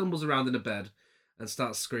 so she stumbles around in the bed and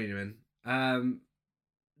starts screaming.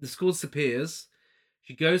 The skull disappears.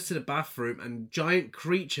 She goes to the bathroom and giant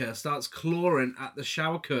creature starts clawing at the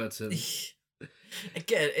shower curtain.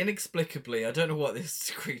 Again, inexplicably, I don't know what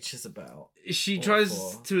this creature's about. She Or tries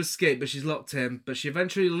for. to escape, but she's locked in. But she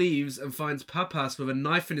eventually leaves and finds Papas with a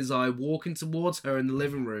knife in his eye walking towards her in the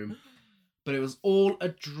living room. But it was all a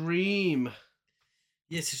dream.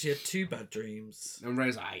 Yes, she had 2 bad dreams. And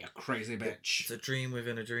Ray's like, you crazy It's bitch. a dream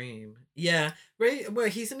within a dream. Yeah, Ray. Well,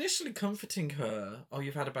 he's initially comforting her. Oh,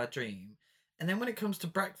 you've had a bad dream, and then when it comes to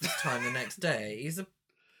breakfast time the next day, he's a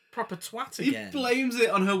proper twat He again. blames it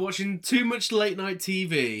on her watching too much late night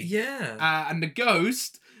TV. Yeah. And the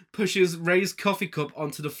ghost pushes Ray's coffee cup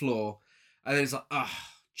onto the floor. And then he's like,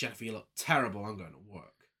 Jennifer, you look terrible. I'm going to work.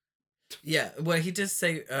 Yeah. Well, he does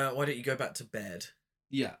say, "Why don't you go back to bed?"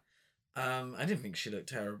 Yeah. I didn't think she looked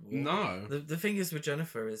terrible. No. The thing is with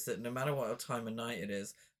Jennifer is that no matter what time of night it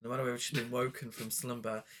is, no matter whether she's been woken from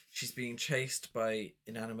slumber, she's being chased by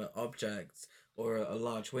inanimate objects or a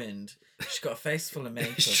large wind. She's got a face full of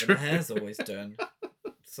makeup and her hair's always done.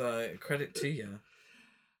 So credit to you.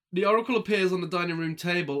 The Oracle appears on the dining room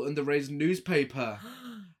table under Ray's newspaper.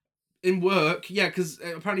 In work, yeah, because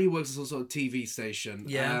apparently he works at some sort of TV station.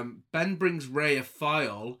 Yeah. Ben brings Ray a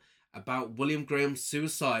file about William Graham's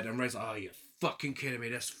suicide, and Ray's like, oh, you're fucking kidding me,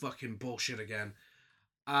 that's fucking bullshit again.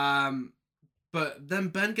 But then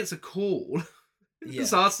Ben gets a call. Yeah.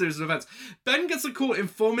 This art series of events. Ben gets a call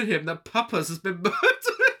informing him that Papas has been murdered.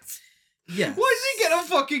 Yes. Why did he get a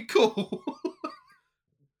fucking call?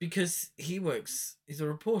 Because he's a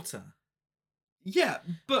reporter. Yeah,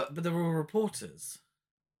 but But they're all reporters.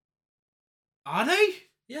 are they?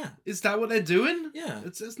 Yeah. Is that what they're doing? Yeah.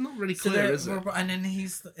 It's not really So clear, is it? and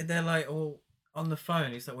then they're like, oh, on the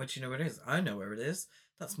phone. He's like, where do you know where it is? I know where it is.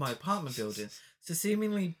 That's my apartment building. So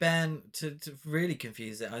seemingly Ben, to really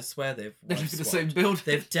confuse it, I swear they've They live wife in the swapped. same building.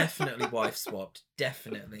 They've definitely wife swapped.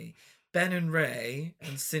 Definitely. Ben and Ray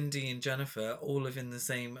and Cindy and Jennifer all live in the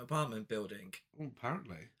same apartment building. Well,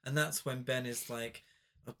 apparently. And that's when Ben is like,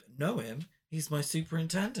 I know him. He's my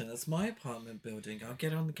superintendent. That's my apartment building. I'll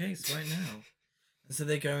get on the case right now. And so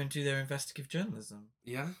they go and do their investigative journalism.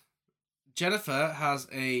 Yeah. Jennifer has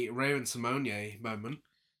a Raymond Simone moment.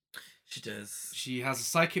 She does. She has a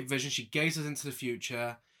psychic vision. She gazes into the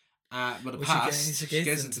future, but the Well, past. she She gazes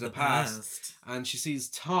gazes into the past. And she sees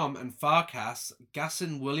Tom and Farkas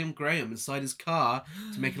gassing William Graham inside his car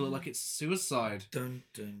to make it look like it's suicide. Dun,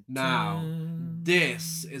 dun, Now, dun.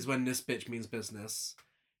 this is when this bitch means business.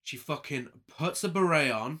 She fucking puts a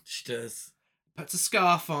beret on, She does. puts a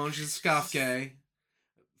scarf on. She's a scarf gay.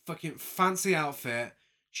 Fucking fancy outfit.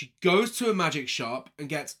 She goes to a magic shop and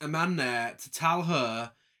gets a man there to tell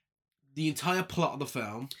her the entire plot of the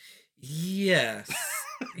film. Yes.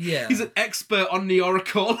 Yeah. He's an expert on the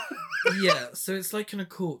Oracle. Yeah. So it's like an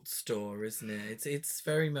occult store, isn't it? It's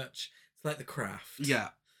very much, it's like The Craft. Yeah.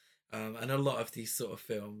 And a lot of these sort of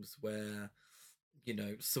films where, you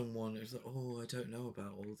know, someone is like, oh, I don't know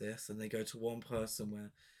about all this. And they go to one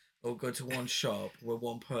person or go to one shop where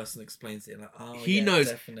one person explains it. Like, oh, He yeah, knows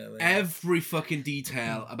definitely. every fucking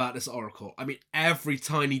detail about this Oracle. I mean, every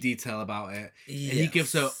tiny detail about it. And he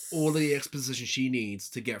gives her all the exposition she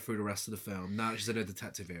needs to get through the rest of the film. Now that she's in a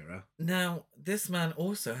detective era. Now, this man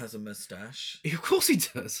also has a mustache Of course he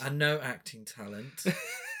does. and no acting talent.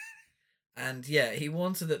 And yeah, he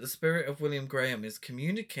wanted that the spirit of William Graham is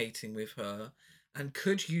communicating with her and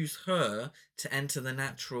could use her to enter the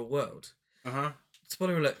natural world. Uh-huh.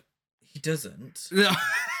 Spoiler alert, he doesn't. They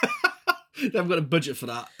haven't got a budget for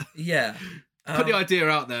that. Yeah. Put the idea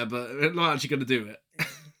out there, but they're not actually going to do it.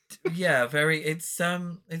 Yeah,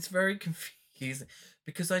 it's very confusing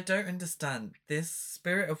because I don't understand. This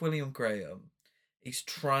spirit of William Graham is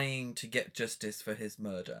trying to get justice for his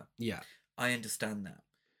murder. Yeah. I understand that.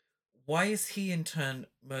 Why is he in turn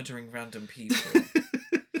murdering random people?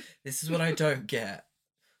 This is what I don't get.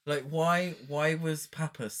 Like, why was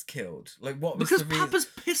Papas killed? Like, what was Because the reason? Papa's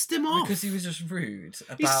pissed him off. Because he was just rude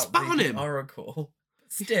He about spat on the him. Oracle.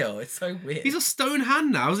 Still, it's so weird. He's a stone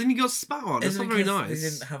hand now, and he got spat on. It's It's not very because nice. They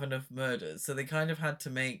didn't have enough murders, so they kind of had to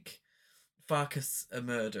make Farkas a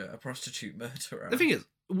prostitute murderer. The thing is,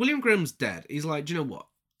 William Graham's dead. He's like, do you know what?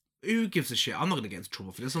 Who gives a shit? I'm not going to get into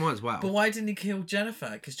trouble for this. I might as well. But why didn't he kill Jennifer?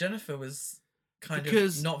 Because Jennifer was kind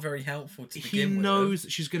Because of not very helpful to he begin knows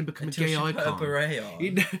with. she's going to become a Until gay she put a icon. beret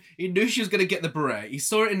on. He knew she was going to get the beret. He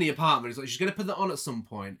saw it in the apartment. He's like, she's going to put that on at some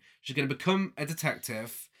point. She's going to become a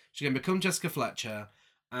detective. She's going to become Jessica Fletcher.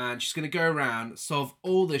 And she's going to go around, solve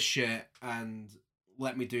all this shit, and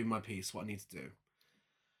let me do my piece, what I need to do.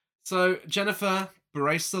 So, Jennifer,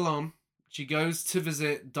 beret still on. She goes to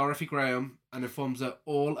visit Dorothy Graham and informs her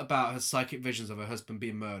all about her psychic visions of her husband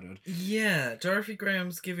being murdered. Yeah, Dorothy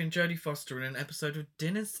Graham's giving Jodie Foster in an episode of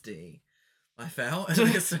Dynasty, I felt.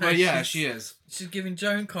 Well, yeah, she is. She's giving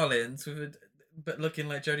Joan Collins, but looking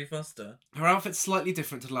like Jodie Foster. Her outfit's slightly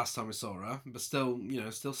different to the last time we saw her, but still,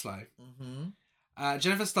 still slay. Mm-hmm.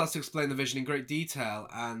 Jennifer starts to explain the vision in great detail,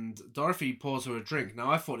 and Dorothy pours her a drink. Now,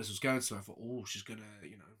 I thought this was going somewhere. I thought, oh, she's gonna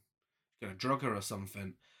drug her or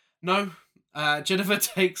something. No, Jennifer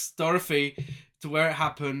takes Dorothy to where it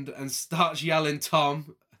happened and starts yelling,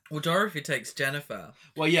 "Tom!" Well, Dorothy takes Jennifer.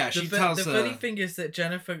 Well, yeah, she tells the her. funny thing is that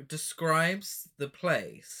Jennifer describes the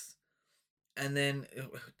place, and then,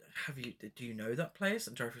 do you know that place?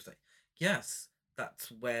 And Dorothy's like, yes,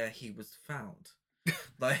 that's where he was found.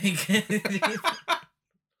 Like,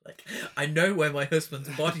 like, I know where my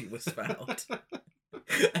husband's body was found.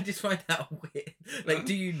 I just find that weird. Like,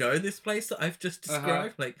 do you know this place that I've just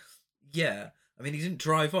described? Like, yeah. I mean, he didn't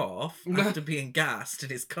drive off after being gassed in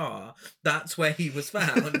his car. That's where he was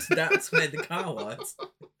found. That's where the car was.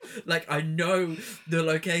 Like, I know the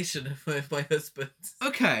location of my husband's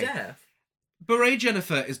death. Beret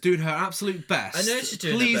Jennifer is doing her absolute best. I know she's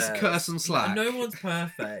doing Please her best. cut her some slack. No one's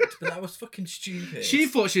perfect, but that was fucking stupid. She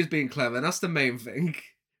thought she was being clever, and that's the main thing.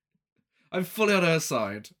 I'm fully on her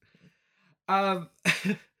side. But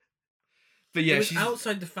yeah, it was she's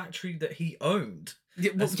outside the factory that he owned.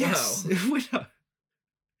 Yeah, well, as yes, well. we know.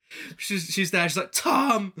 She's there. She's like,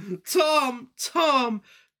 Tom,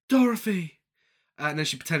 Dorothy, and then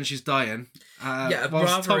she pretends she's dying. Yeah,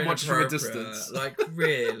 whilst rather Tom watches from a inappropriate. distance. Like,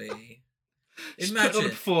 really. She's put on a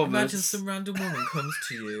performance. Imagine some random woman comes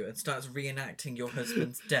to you and starts reenacting your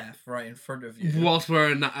husband's death right in front of you. Whilst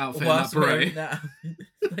wearing that outfit Whilst and that wearing beret. that.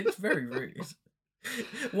 Like, it's very rude.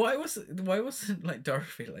 Why wasn't like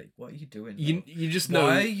Dorothy like, what are you doing? You just know.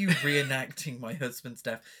 Why are you reenacting my husband's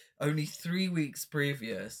death? Only 3 weeks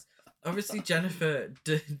previous. Obviously, Jennifer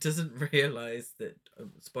doesn't realise that,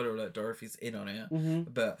 spoiler alert, Dorothy's in on it. Mm-hmm.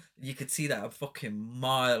 But you could see that a fucking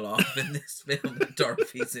mile off in this film that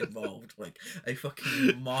Dorothy's involved. Like, a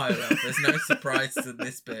fucking mile off. There's no surprises in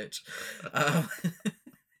this bitch.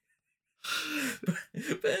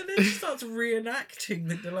 But then she starts reenacting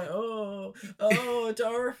that. They're like, oh,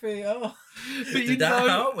 Dorothy, oh. But Did that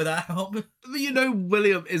help? Would that help? But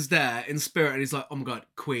William is there in spirit, and he's like, oh my god,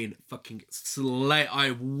 Queen, fucking slay.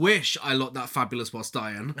 I wish I looked that fabulous whilst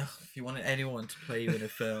dying. If you wanted anyone to play you in a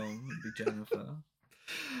film, it'd be Jennifer.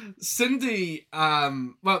 Cindy,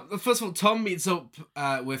 well, first of all, Tom meets up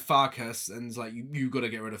with Farkas and is like, you gotta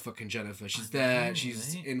get rid of fucking Jennifer. She's there,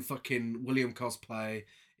 she's in fucking William cosplay.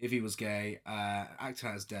 If he was gay, acting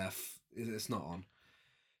out as deaf, it's not on.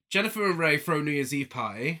 Jennifer and Ray throw a New Year's Eve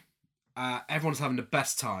party. Everyone's having the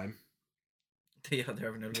best time. Yeah,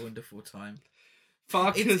 they're having a wonderful time.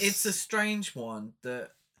 Farkas... It's a strange one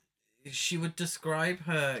that she would describe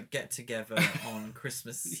her get-together on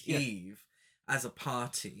Christmas Eve as a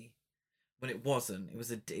party, when it wasn't. It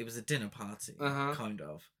was a dinner party, kind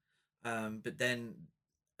of. But then,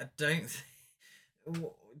 I don't think...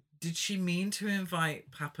 Did she mean to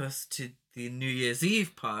invite Pappas to the New Year's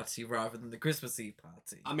Eve party rather than the Christmas Eve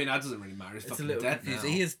party? I mean, that doesn't really matter. He's It's a fucking little dead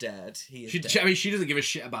confusing. now. He is dead. I mean, she doesn't give a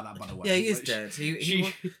shit about that, by the way. Yeah, he is Like, dead.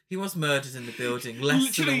 He was murdered in the building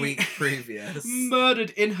less than a week previous.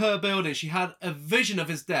 Murdered in her building. She had a vision of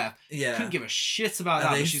his death. Yeah. Couldn't give a shit about And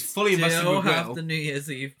that, they but she's fully invested still with have Will. the New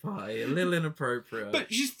Year's Eve party. A little inappropriate.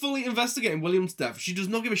 But she's fully investigating William's death. She does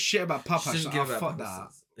not give a shit about Papa. She She's doesn't like, give oh, a fuck Pappas.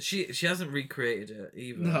 that. She hasn't recreated it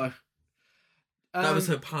either. No. That was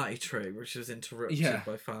her party trick, which was interrupted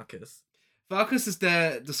by Farkas. Farkas is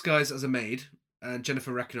there disguised as a maid, and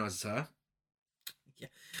Jennifer recognises her. Yeah.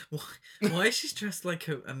 Why is she dressed like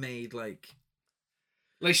a maid? Like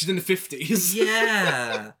she's in the 50s.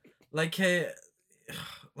 Yeah.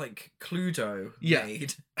 like Cluedo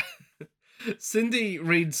maid. Cindy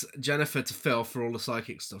reads Jennifer to Phil for all the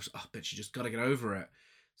psychic stuff. Oh, bitch, you just gotta get over it.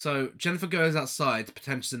 So Jennifer goes outside to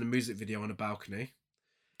pretend she's in a music video on a balcony.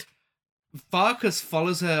 Farkas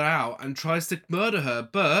follows her out and tries to murder her,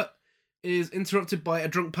 but is interrupted by a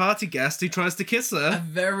drunk party guest who tries to kiss A her.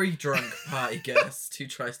 very drunk party guest who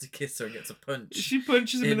tries to kiss her and gets a punch. She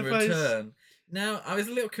punches him in the face. return. Now, I was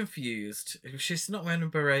a little confused. She's not wearing a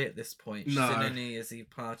beret at this point. She's in a New Year's Eve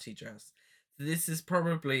party dress. This is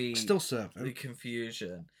probably Still serving. the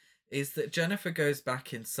confusion. is that Jennifer goes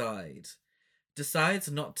back inside, decides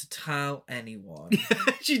not to tell anyone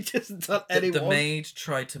She doesn't tell that anyone. the maid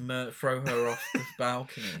tried to throw her off the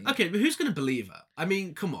balcony. Okay, but who's going to believe her? I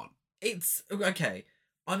mean, come on. It's okay.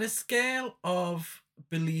 On a scale of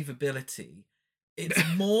believability, it's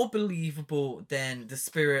more believable than the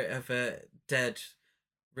spirit of a dead,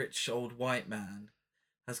 rich old white man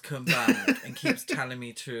has come back and keeps telling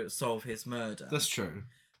me to solve his murder. That's true.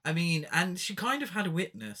 I mean, and she kind of had a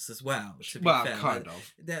witness as well, to be Well, fair. kind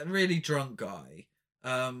of. That really drunk guy.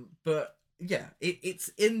 But yeah, it's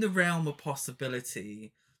in the realm of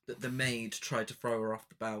possibility that the maid tried to throw her off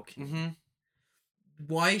the balcony. Mm-hmm.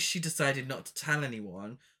 Why she decided not to tell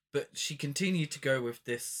anyone, but she continued to go with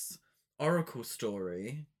this oracle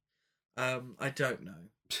story, I don't know.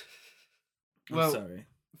 I'm Well, sorry.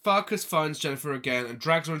 Farkas finds Jennifer again and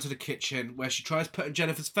drags her into the kitchen, where she tries putting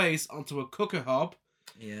Jennifer's face onto a cooker hob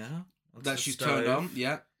Yeah. onto that the she's stove. turned on.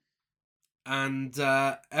 Yeah. And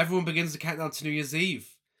everyone begins to count down to New Year's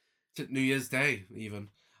Eve. To New Year's Day, even.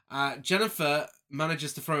 Jennifer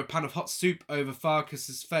manages to throw a pan of hot soup over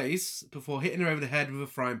Farkas's face before hitting her over the head with a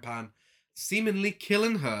frying pan, seemingly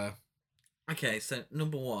killing her. Okay, so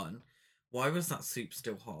number one, why was that soup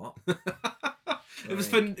still hot?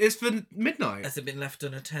 It's for midnight. Has it been left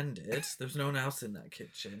unattended? There's no one else in that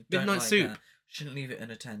kitchen. Midnight soup. That. Shouldn't leave it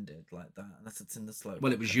unattended like that unless it's in the slow.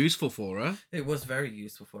 Well, it was cooker. useful for her. It was very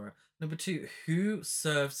useful for her. Number two, who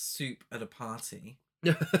serves soup at a party?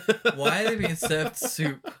 Why are they being served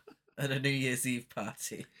soup at a New Year's Eve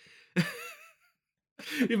party?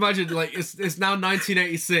 Imagine, like, it's now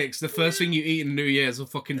 1986. The first thing you eat in New Year's is a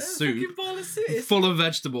fucking A soup fucking bowl of soup. full of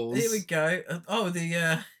vegetables. Here we go. Oh,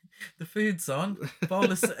 the food's on.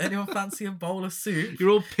 Bowl of anyone fancy a bowl of soup? You're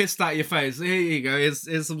all pissed out your face. Here you go.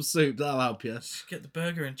 Here's some soup. That'll help you. Get the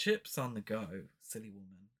burger and chips on the go, silly woman.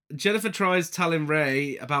 Jennifer tries telling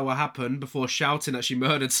Ray about what happened before shouting that she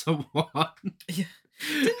murdered someone. Yeah.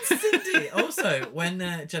 Didn't Cindy also, when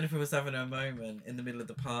Jennifer was having her moment in the middle of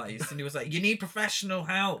the party, Cindy was like, "You need professional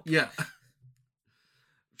help." Yeah.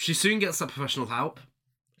 She soon gets that professional help.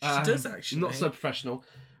 She does actually. Not so professional.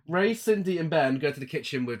 Ray, Cindy, and Ben go to the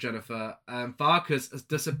kitchen with Jennifer, and Farkas has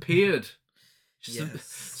disappeared. She Yes.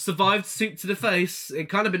 survived soup to the face. It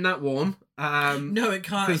can't have been that warm. No, it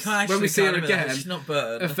can't. It 'cause can't when we actually see her can't have been that. again, She's not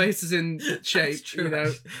burned. her face is in shape. That's true, You know.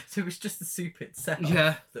 actually. So it was just the soup itself.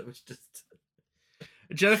 Yeah. That was just.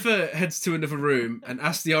 Jennifer heads to another room and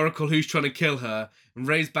asks the Oracle who's trying to kill her. And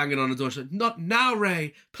Ray's banging on the door. She's like, "Not now,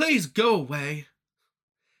 Ray. Please go away."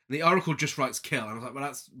 And the Oracle just writes "kill." And I was like, "Well,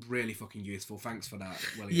 that's really fucking useful. Thanks for that,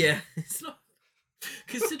 William." Yeah, it's not.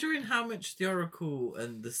 Considering how much the Oracle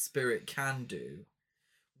and the Spirit can do,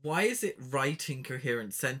 why is it writing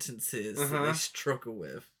coherent sentences that they struggle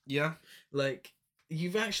with? Yeah. Like,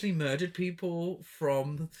 you've actually murdered people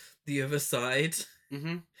from the other side.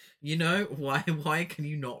 Mm-hmm. You know, why can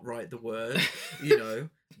you not write the word? You know,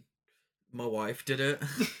 my wife did it.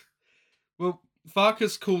 Well,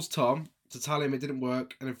 Farkas calls Tom to tell him it didn't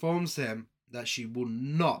work and informs him that she will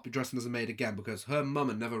not be dressing as a maid again because her mum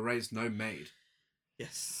had never raised no maid.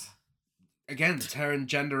 Yes. Again, tearing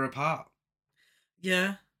gender apart.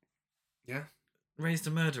 Yeah. Yeah. Raised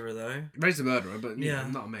a murderer, though. Raised a murderer, but Yeah.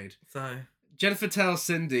 not a maid. So. Jennifer tells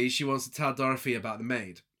Cindy she wants to tell Dorothy about the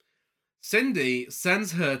maid. Cindy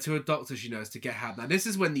sends her to a doctor she knows to get help. Now, this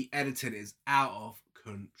is when the editing is out of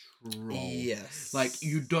control. Yes. Like,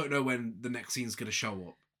 you don't know when the next scene's going to show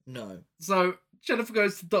up. No. So, Jennifer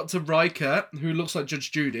goes to Dr. Riker, who looks like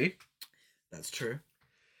Judge Judy, That's true.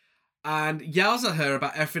 and yells at her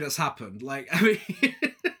about everything that's happened. Like, I mean,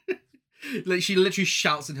 like, she literally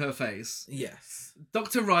shouts in her face. Yes.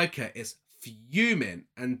 Dr. Riker is fuming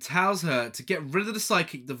and tells her to get rid of the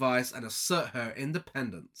psychic device and assert her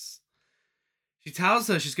independence. She tells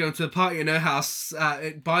her she's going to a party in her house,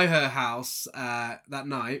 by her house, that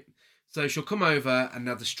night. So she'll come over and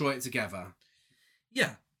they'll destroy it together.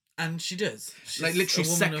 Yeah. And she does. She's Like, literally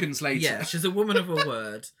a woman seconds later. Yeah, she's a woman of her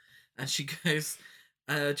word. And she goes...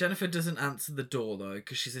 Jennifer doesn't answer the door, though,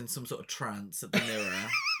 because she's in some sort of trance at the mirror.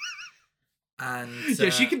 And Yeah,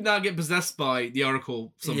 she can now get possessed by the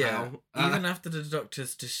Oracle somehow. Yeah, even after the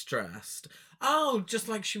doctor's distressed. Oh, just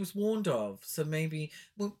like she was warned of. So maybe...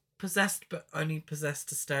 Well, possessed, but only possessed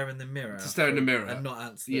to stare in the mirror. To stare in the mirror. And not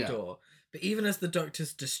answer the Yeah. door. But even as the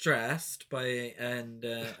doctor's distressed by an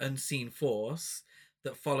unseen force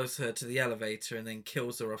that follows her to the elevator and then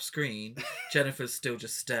kills her off screen, Jennifer's still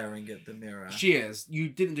just staring at the mirror. She is. You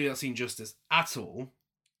didn't do that scene justice at all.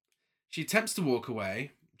 She attempts to walk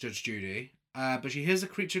away, Judge Judy, but she hears a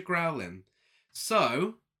creature growling.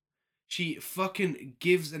 So, she fucking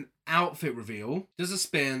gives an outfit reveal. Does a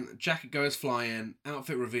spin, jacket goes flying,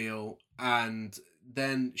 outfit reveal, and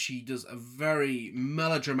then she does a very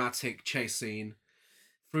melodramatic chase scene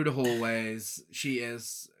through the hallways. She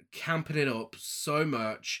is camping it up so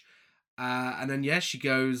much. And then, she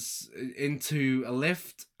goes into a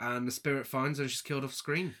lift and the spirit finds her and she's killed off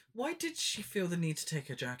screen. Why did she feel the need to take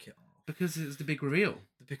her jacket off? Because it's the big reveal.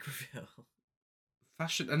 The big reveal.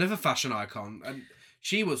 Another fashion icon. And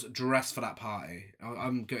she was dressed for that party.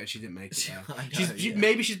 I'm gutted she didn't make it there. I know,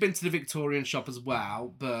 Maybe she's been to the Victorian shop as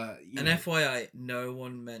well, but... And FYI, no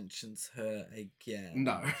one mentions her again.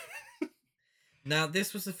 No. Now,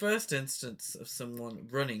 this was the first instance of someone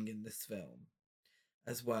running in this film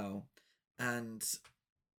as well. And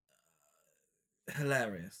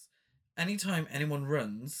hilarious. Anytime anyone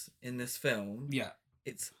runs in this film,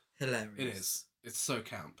 it's hilarious. It is. It's so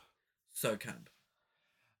camp. So camp.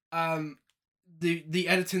 The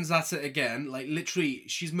editing's at it again. Like, literally,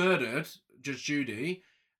 she's murdered, Judge Judy,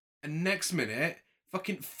 and next minute,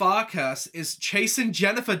 fucking Farkas is chasing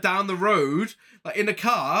Jennifer down the road, like, in a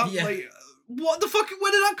car. Yeah. Like, what the fuck?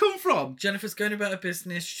 Where did that come from? Jennifer's going about her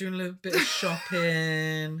business, she's doing a little bit of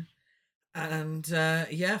shopping. And,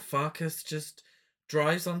 Farkas just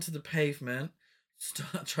drives onto the pavement,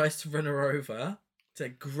 tries to run her over. It's a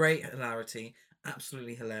great hilarity.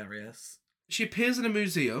 Absolutely hilarious. She appears in a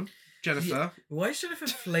museum, Jennifer. Yeah. Why is Jennifer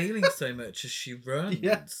flailing so much as she runs?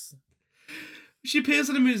 Yes. She appears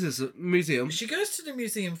in a museum. She goes to the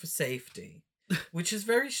museum for safety, which is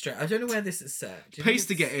very strange. I don't know where this is set. Pays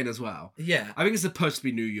to get in as well. Yeah. I think it's supposed to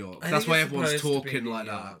be New York. That's why everyone's talking like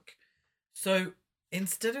that. So,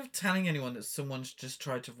 instead of telling anyone that someone's just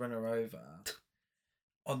tried to run her over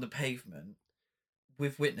on the pavement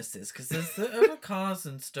with witnesses, because there's the other cars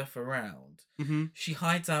and stuff around, she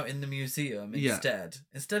hides out in the museum instead.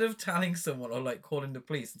 Instead of telling someone or like calling the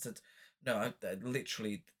police and said, no,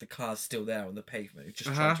 literally the car's still there on the pavement. It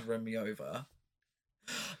just tried to run me over.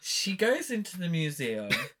 She goes into the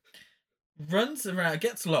museum, runs around,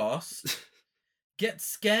 gets lost, gets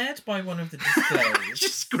scared by one of the displays. She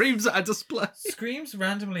screams at a display. Screams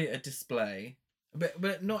randomly at a display,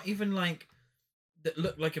 but not even like that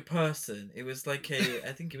looked like a person. It was like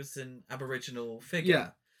I think it was an Aboriginal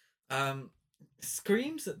figure.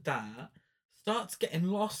 Screams at that, starts getting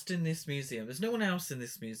lost in this museum. There's no one else in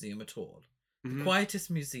this museum at all. The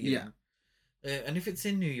quietest museum. And if it's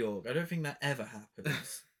in New York, I don't think that ever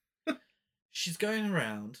happens. She's going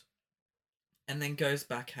around and then goes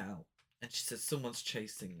back out. And she says, someone's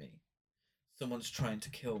chasing me. Someone's trying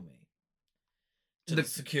to kill me. To the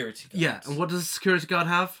security guard. Yeah, and what does the security guard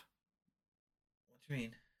have? What do you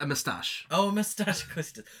mean? A moustache. Oh, a moustache, of course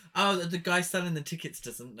he does. Oh, the guy selling the tickets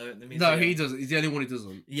doesn't know at the museum. No, he doesn't. He's the only one who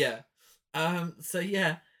doesn't. Yeah.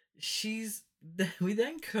 We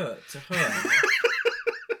then cut to her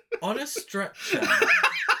on a stretcher,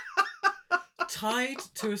 tied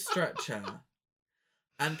to a stretcher,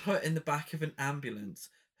 and put in the back of an ambulance.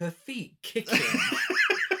 Her feet kicking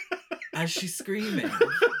as she's screaming.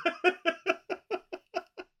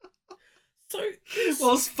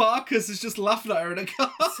 Whilst Farkas is just laughing at her in a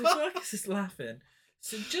car. So Farkas is laughing.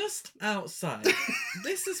 So just outside,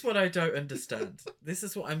 this is what I don't understand. This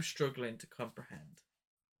is what I'm struggling to comprehend.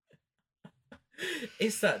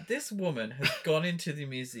 Is that this woman has gone into the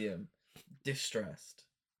museum distressed.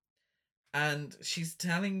 And she's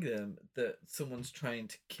telling them that someone's trying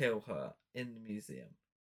to kill her in the museum.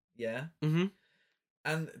 Yeah? Mm-hmm.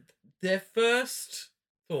 And their first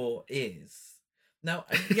thought is... Now,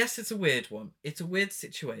 yes, it's a weird one. It's a weird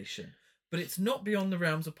situation. But it's not beyond the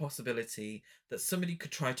realms of possibility that somebody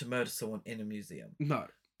could try to murder someone in a museum. No.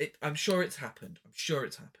 I'm sure it's happened.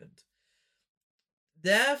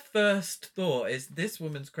 Their first thought is, this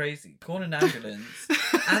woman's crazy. Call an ambulance.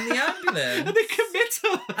 And the ambulance...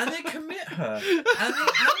 and they commit her. And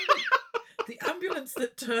the ambulance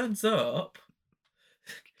that turns up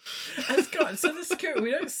has got... So the security...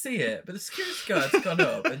 We don't see it, but the security guard's gone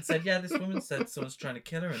up and said, yeah, this woman said someone's trying to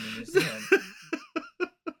kill her in the museum.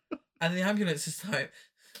 And the ambulance is like,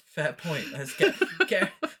 fair point.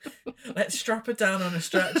 Let's strap her down on a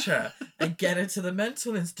stretcher and get her to the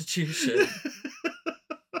mental institution.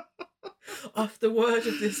 Off the word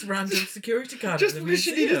of this random security guard just at the because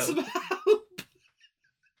museum. She needed some help.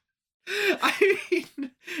 I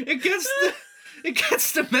mean, it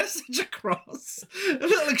gets the message across. A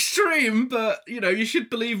little extreme, but you should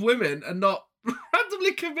believe women and not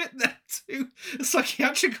randomly commit them to a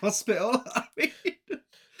psychiatric hospital. I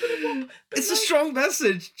mean, it's a strong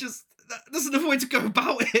message. Just there's another way to go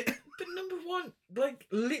about it. But number one, like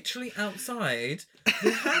literally outside,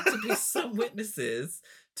 there had to be some witnesses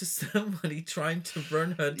to somebody trying to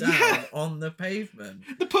run her down Yeah. on the pavement.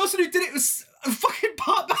 The person who did it was fucking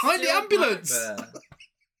parked behind the Still ambulance. back there.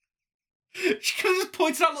 She could have just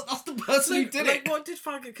pointed out, look, that's the person who did it. What did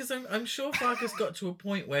Fargus? Because I'm sure Fargus got to a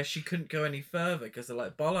point where she couldn't go any further because of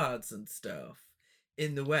like bollards and stuff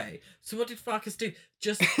in the way. So what did Fargus do?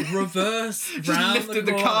 Just reverse Just round lifted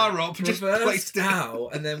the corner, car up, just reversed placed it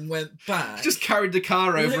out, and then went back. Just carried the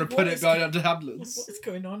car over Like, and put what it is going go- onto the ambulance. What is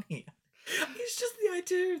going on here? It's just the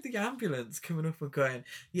idea of the ambulance coming up and going,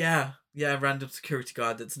 yeah, random security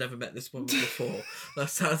guard that's never met this woman before. That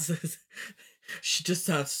sounds. She just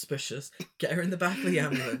sounds suspicious. Get her in the back of the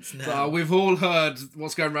ambulance now. We've all heard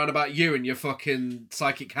what's going around about you and your fucking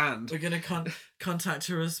psychic hand. We're gonna contact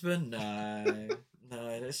her husband. No.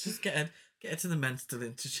 Let's just get her to the mental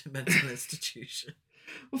institution.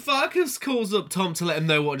 Well, Farkas calls up Tom to let him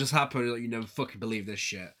know what just happened. Like, you never fucking believe this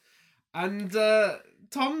shit. And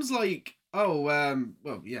Tom's like, go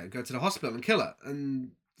to the hospital and kill her.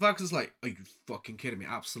 And Farkas is like, are you fucking kidding me?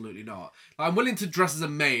 Absolutely not. Like, I'm willing to dress as a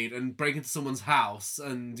maid and break into someone's house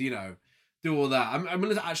and, do all that. I'm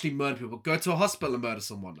willing to actually murder people. Go to a hospital and murder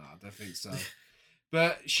someone? No, I don't think so.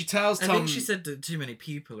 But she tells Tom... I think she said that too many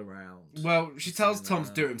people around. Well, she tells Tom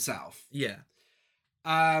to do it himself. Yeah.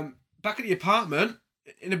 Back at the apartment,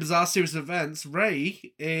 in a bizarre series of events,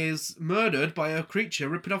 Ray is murdered by a creature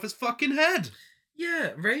ripping off his fucking head.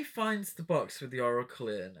 Yeah, Ray finds the box with the oracle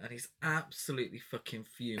in, and he's absolutely fucking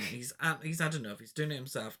fuming. He's had enough. He's doing it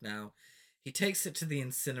himself now. He takes it to the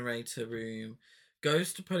incinerator room,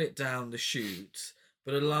 goes to put it down the chute,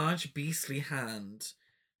 but a large beastly hand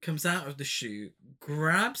comes out of the chute,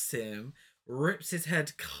 grabs him, rips his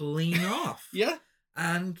head clean off. Yeah.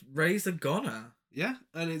 And Ray's a goner. Yeah,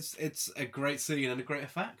 and it's a great scene and a great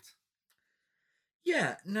effect.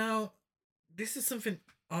 Yeah, now, this is something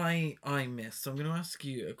I missed, so I'm going to ask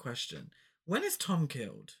you a question. When is Tom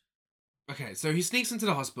killed? Okay, so he sneaks into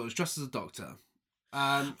the hospital, he's dressed as a doctor.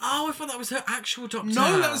 Oh, I thought that was her actual doctor.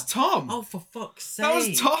 No, that was Tom. Oh, for fuck's sake. That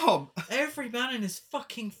was Tom. Every man in this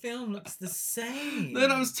fucking film looks the same. No,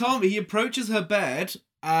 that was Tom. He approaches her bed,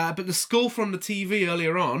 but the skull from the TV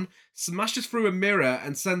earlier on smashes through a mirror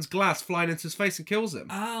and sends glass flying into his face and kills him.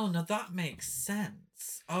 Oh, now that makes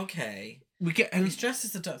sense. Okay. We get He's dressed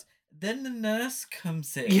as a doctor. Then the nurse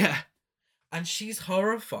comes in. Yeah. And she's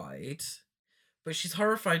horrified. But she's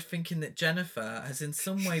horrified thinking that Jennifer has in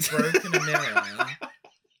some way broken a mirror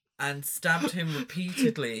and stabbed him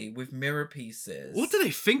repeatedly with mirror pieces. What do they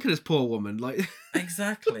think of this poor woman? Like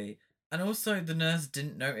Exactly. And also the nurse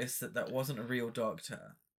didn't notice that wasn't a real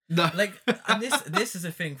doctor. No. Like, and this is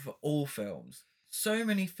a thing for all films. So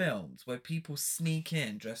many films where people sneak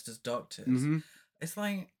in dressed as doctors. Mm-hmm. It's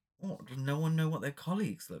like, what, does no one know what their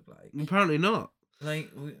colleagues look like? Apparently not.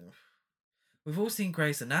 Like, we've all seen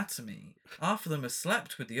Grey's Anatomy. Half of them have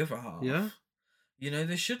slept with the other half. Yeah.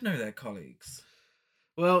 They should know their colleagues.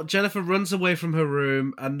 Well, Jennifer runs away from her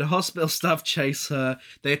room and the hospital staff chase her.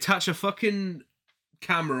 They attach a fucking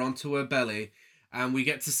camera onto her belly and we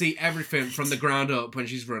get to see everything from the ground up when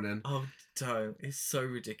she's running. Oh, don't. It's so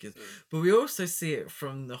ridiculous. But we also see it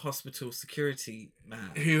from the hospital security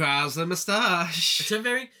man. Who has a moustache. Which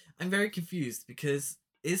I'm very confused because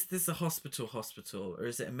is this a hospital or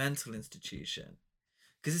is it a mental institution?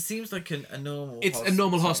 Because it seems like a normal It's a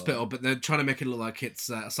normal hospital, but they're trying to make it look like it's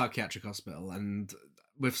a psychiatric hospital and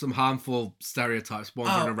with some harmful stereotypes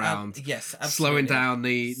wandering around. Yes, absolutely. Slowing down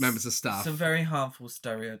the members of staff. Some very harmful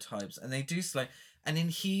stereotypes. And they do slow. And then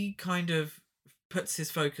he kind of puts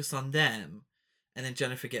his focus on them and then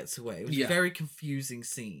Jennifer gets away. It was a very confusing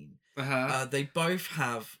scene. Uh-huh. They both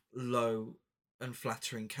have low and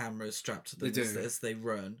flattering cameras strapped to them as they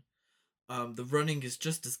run. The running is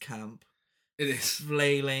just as camp. It is.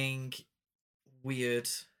 Flailing, weird,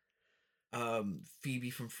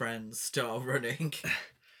 Phoebe from Friends style running.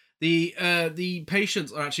 The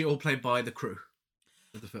patients are actually all played by the crew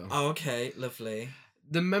of the film. Oh, okay, lovely.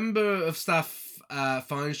 The member of staff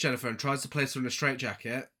finds Jennifer and tries to place her in a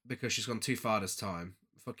straitjacket because she's gone too far this time.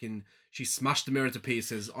 She smashed the mirror to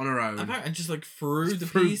pieces on her own. Apparently, just like threw the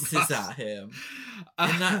Threw pieces glass. at him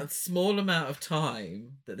in that small amount of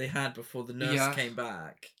time that they had before the nurse came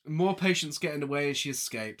back. More patients get in the way and she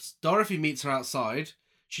escapes. Dorothy meets her outside.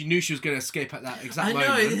 She knew she was going to escape at that exact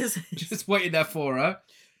moment. I know, Just waiting there for her.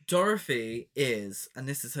 Dorothy is, and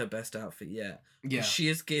this is her best outfit yet. Yeah. She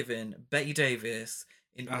is given Betty Davis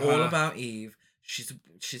in Uh-huh. All About Eve.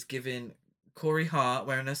 She's given Corey Hart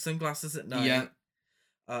wearing her sunglasses at night. Yeah.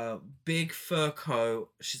 Big fur coat.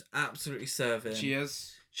 She's absolutely serving. She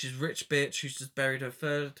is. She's rich bitch who's just buried her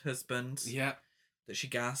third husband. Yeah. That she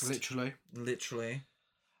gassed. Literally. Literally.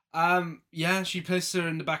 Yeah, she placed her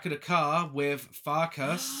in the back of the car with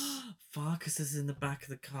Farkas. Farkas is in the back of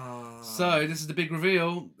the car. So this is the big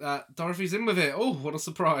reveal that Dorothy's in with it. Oh, what a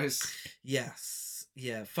surprise! Yes.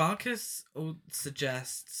 Yeah. Farkas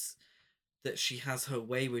suggests that she has her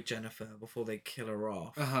way with Jennifer before they kill her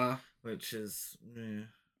off. Which is,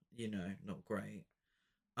 not great.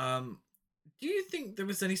 Do you think there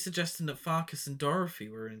was any suggestion that Farkas and Dorothy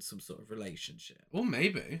were in some sort of relationship? Well,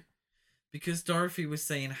 maybe. Because Dorothy was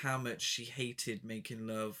saying how much she hated making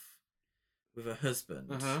love with her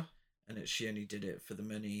husband. And that she only did it for the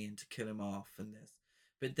money and to kill him off and this.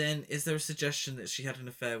 But then, is there a suggestion that she had an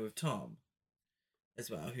affair with Tom as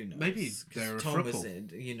well? Who knows? Maybe they're a Tom was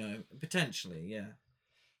throuple. in, potentially, yeah.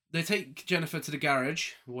 They take Jennifer to the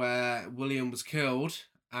garage where William was killed,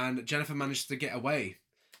 and Jennifer managed to get away.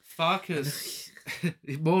 Farkas,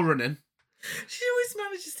 more running. She always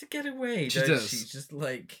manages to get away. She doesn't does. She just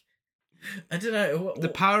like, I don't know. The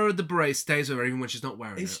power of the beret stays with her even when she's not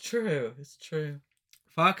wearing It's it. true. It's true.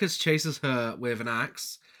 Farkas chases her with an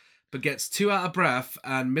axe, but gets too out of breath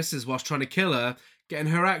and misses whilst trying to kill her,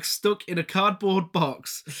 getting her axe stuck in a cardboard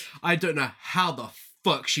box. I don't know how the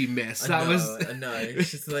fuck she missed. I know.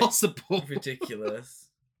 It's It's like impossible. ridiculous.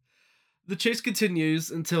 The chase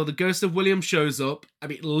continues until the ghost of William shows up. I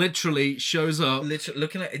mean, literally shows up. Literally,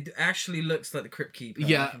 looking like it actually looks like the Crypt Keeper.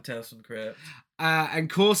 Yeah. From Tales from the Crypt. And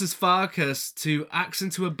causes Farkas to axe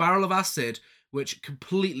into a barrel of acid, which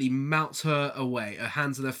completely melts her away. Her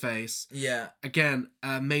hands in her face. Yeah. Again,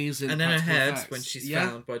 amazing. And then her practical head effects. when she's Yeah.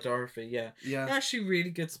 found by Dorothy. Yeah. Yeah. Actually,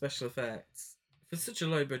 really good special effects for such a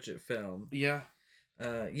low budget film. Yeah.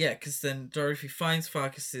 Because then Dorothy finds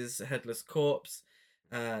Farkas's headless corpse.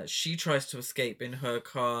 She tries to escape in her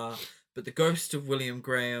car, but the ghost of William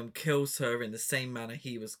Graham kills her in the same manner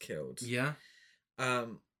he was killed. Yeah.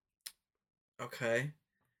 Okay.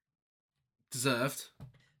 Deserved.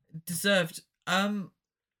 Deserved. The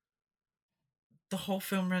whole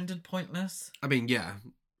film rendered pointless. I mean, yeah.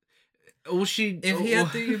 All she... If he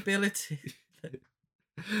had the ability...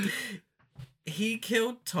 He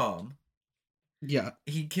killed Tom. Yeah.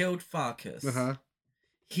 He killed Farkas. Uh-huh.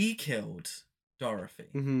 He killed Dorothy.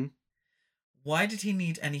 Mm-hmm. Why did he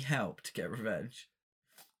need any help to get revenge?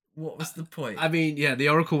 What was the point? I mean, yeah, the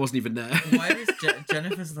Oracle wasn't even there. Why was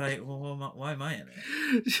Jennifer's like, well, why am I in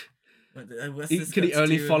it? What's this Could he got to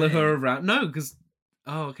only do with follow me? her around? No, because...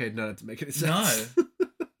 Oh, okay, no, that didn't make any sense. No.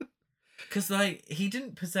 Because, like, he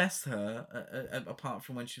didn't possess her apart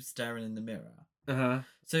from when she was staring in the mirror. Uh-huh.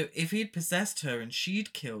 So if he'd possessed her and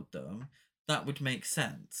she'd killed them, that would make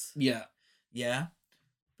sense. Yeah. Yeah?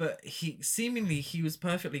 But he was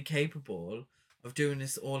perfectly capable of doing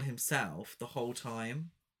this all himself the whole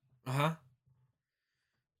time. Uh-huh.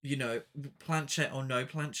 You know, planchette or no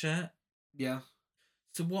planchette. Yeah.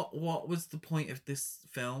 So what was the point of this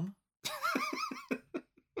film?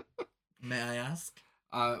 May I ask?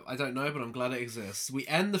 I don't know, but I'm glad it exists. We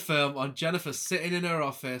end the film on Jennifer sitting in her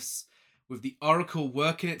office with the Oracle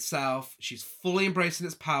working itself. She's fully embracing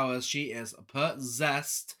its powers. She is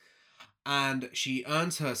possessed. And she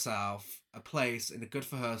earns herself a place in the good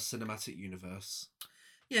for her cinematic universe.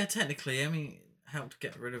 Yeah, technically. I mean, helped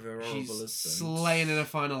get rid of her horrible She's husband. slaying in her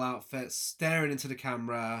final outfit, staring into the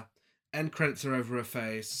camera. End credits are over her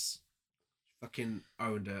face. Fucking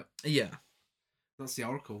owned it. Yeah. That's the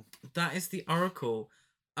Oracle. That is the Oracle.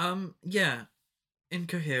 Yeah.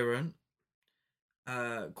 Incoherent.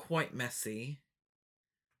 Quite messy.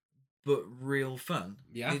 But real fun.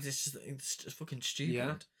 Yeah. It's just fucking stupid.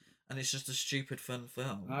 Yeah. And it's just a stupid fun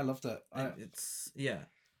film. I loved it.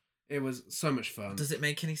 It was so much fun. Does it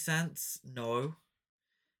make any sense? No.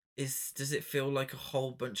 Does it feel like a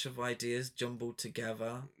whole bunch of ideas jumbled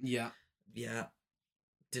together? Yeah. Yeah.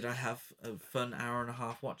 Did I have a fun hour and a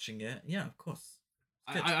half watching it? Yeah, of course.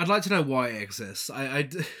 I'd like to know why it exists. I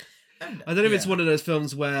don't know if it's Yeah. one of those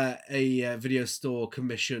films where a video store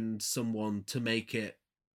commissioned someone to make it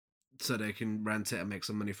so they can rent it and make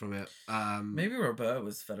some money from it. Maybe Roberta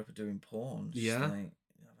was fed up of doing porn. Just Yeah. like,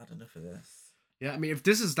 I've had enough of this. Yeah, I mean, if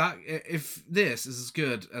this is as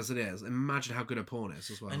good as it is, imagine how good a porn is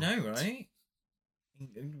as well. I know, right?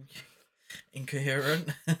 Incoherent.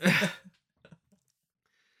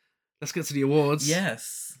 Let's get to the awards.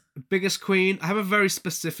 Yes. Biggest Queen. I have a very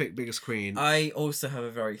specific Biggest Queen. I also have a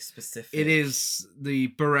very specific. It is the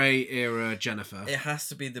Beret era Jennifer. It has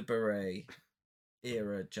to be the beret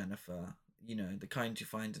era Jennifer. You know, the kind you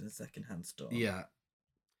find in a secondhand store. Yeah.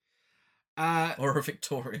 Or a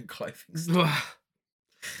Victorian clothing store.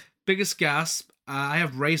 Biggest gasp. I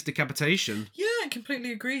have Ray's decapitation. Yeah, I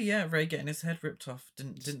completely agree. Yeah, Ray getting his head ripped off.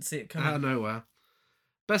 Didn't see it coming. Out of nowhere.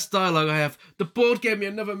 Best dialogue I have. The board gave me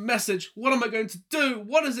another message. What am I going to do?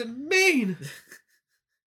 What does it mean?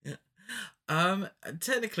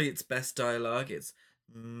 Technically it's best dialogue. It's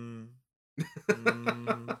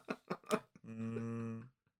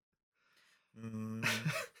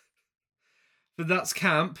For That's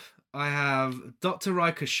Camp, I have Dr.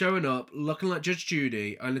 Riker showing up, looking like Judge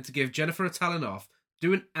Judy, only to give Jennifer a talent off,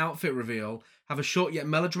 do an outfit reveal, have a short yet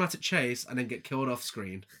melodramatic chase, and then get killed off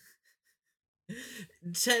screen.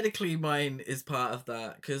 Technically mine is part of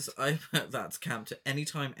that, because I put That's Camp to any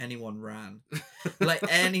time anyone ran. Like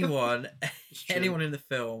anyone in the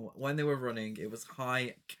film, when they were running, it was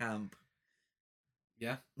high camp.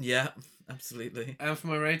 Yeah. Yeah, absolutely. And for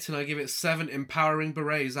my rating, I give it 7 empowering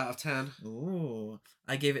berets out of 10. Ooh.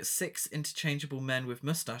 I gave it 6 interchangeable men with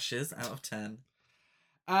mustaches out of 10.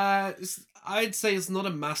 I'd say it's not a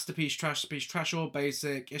masterpiece, trash or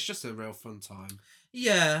basic. It's just a real fun time.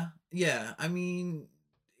 Yeah. I mean,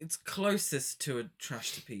 it's closest to a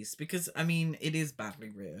trash to piece because, I mean, it is badly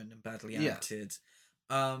written and badly acted.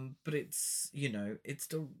 But it's, it's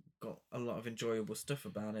still got a lot of enjoyable stuff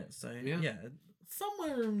about it. So, yeah,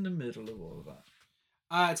 somewhere in the middle of all of that.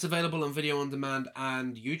 It's available on video on demand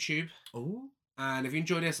and YouTube. Oh. And if you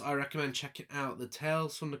enjoy this, I recommend checking out the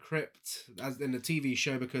Tales from the Crypt as in the TV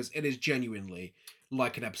show because it is genuinely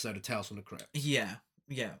like an episode of Tales from the Crypt. Yeah,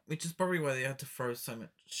 which is probably why they had to throw so much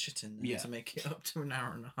shit in there to make it up to an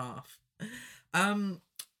hour and a half.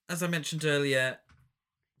 As I mentioned earlier,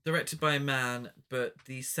 directed by a man, but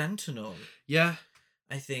the Sentinel, I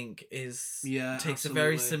think takes absolutely. a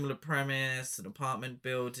very similar premise, an apartment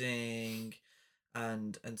building,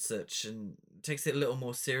 and such, and takes it a little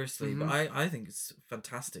more seriously. But I think it's a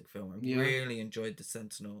fantastic film. I really enjoyed the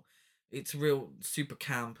Sentinel. It's real super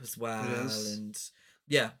camp as well, and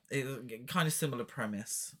it kind of similar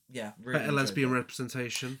premise. Yeah, really better lesbian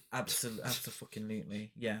representation.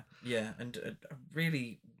 Absolutely. Yeah, and a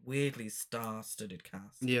really weirdly star-studded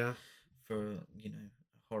cast. Yeah, for a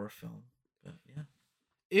horror film, but yeah.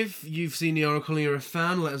 If you've seen the Horror Cult and you're a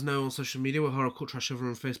fan, let us know on social media. We're Horror Cult Trash over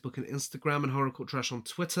on Facebook and Instagram, and Horror Cult Trash on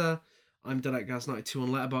Twitter. I'm Dead@Gaz92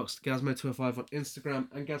 on Letterboxd, Gazmo205 on Instagram,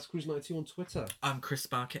 and GazCruise92 on Twitter. I'm Chris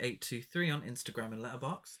Barker823 on Instagram and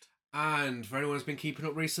Letterboxd. And for anyone who's been keeping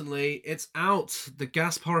up recently, it's out. The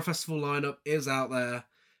Gasp Horror Festival lineup is out there,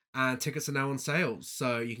 and tickets are now on sale.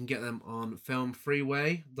 So you can get them on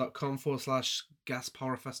filmfreeway.com/Gasp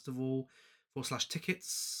Horror Festival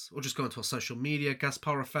 /tickets, or just go into our social media, Gasp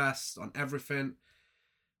Horror Fest, on everything,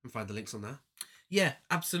 and find the links on there. Yeah,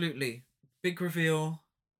 absolutely. Big reveal.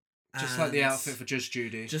 Just like the outfit for Judge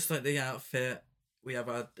Judy. Just like the outfit. We had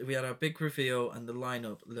our big reveal, and the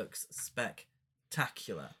lineup looks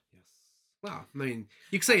spectacular. Yes. Well, I mean,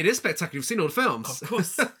 you can say it is spectacular. You've seen all the films. Of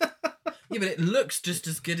course. Yeah, but it looks just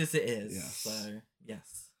as good as it is. Yes. So,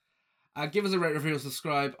 yes. Give us a rate, review, and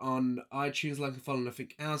subscribe on iTunes, like and follow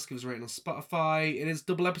nothing else. Give us a rating on Spotify. It is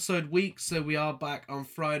double episode week, so we are back on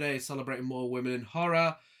Friday celebrating more women in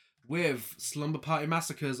horror with Slumber Party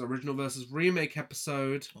Massacres original versus remake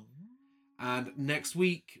episode. And next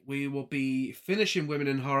week we will be finishing Women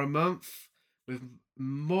in Horror Month with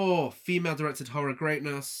more female-directed horror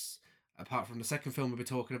greatness. Apart from the second film we'll be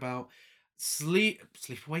talking about,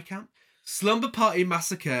 Sleepaway Camp, Slumber Party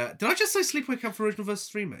Massacre. Did I just say Sleepaway Camp for original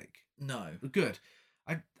versus remake? No. Good.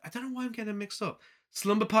 I don't know why I'm getting them mixed up.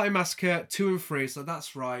 Slumber Party Massacre 2 and 3, so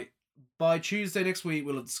that's right. By Tuesday next week,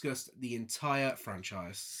 we'll have discussed the entire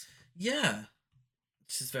franchise. Yeah.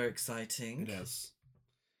 Which is very exciting. It is.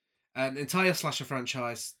 An entire slasher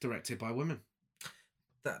franchise directed by women.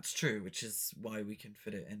 That's true, which is why we can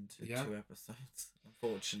fit it into 2 episodes,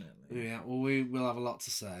 unfortunately. Yeah, well, we will have a lot to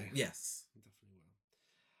say. Yes.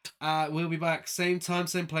 Definitely will. We'll be back same time,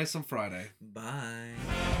 same place on Friday. Bye.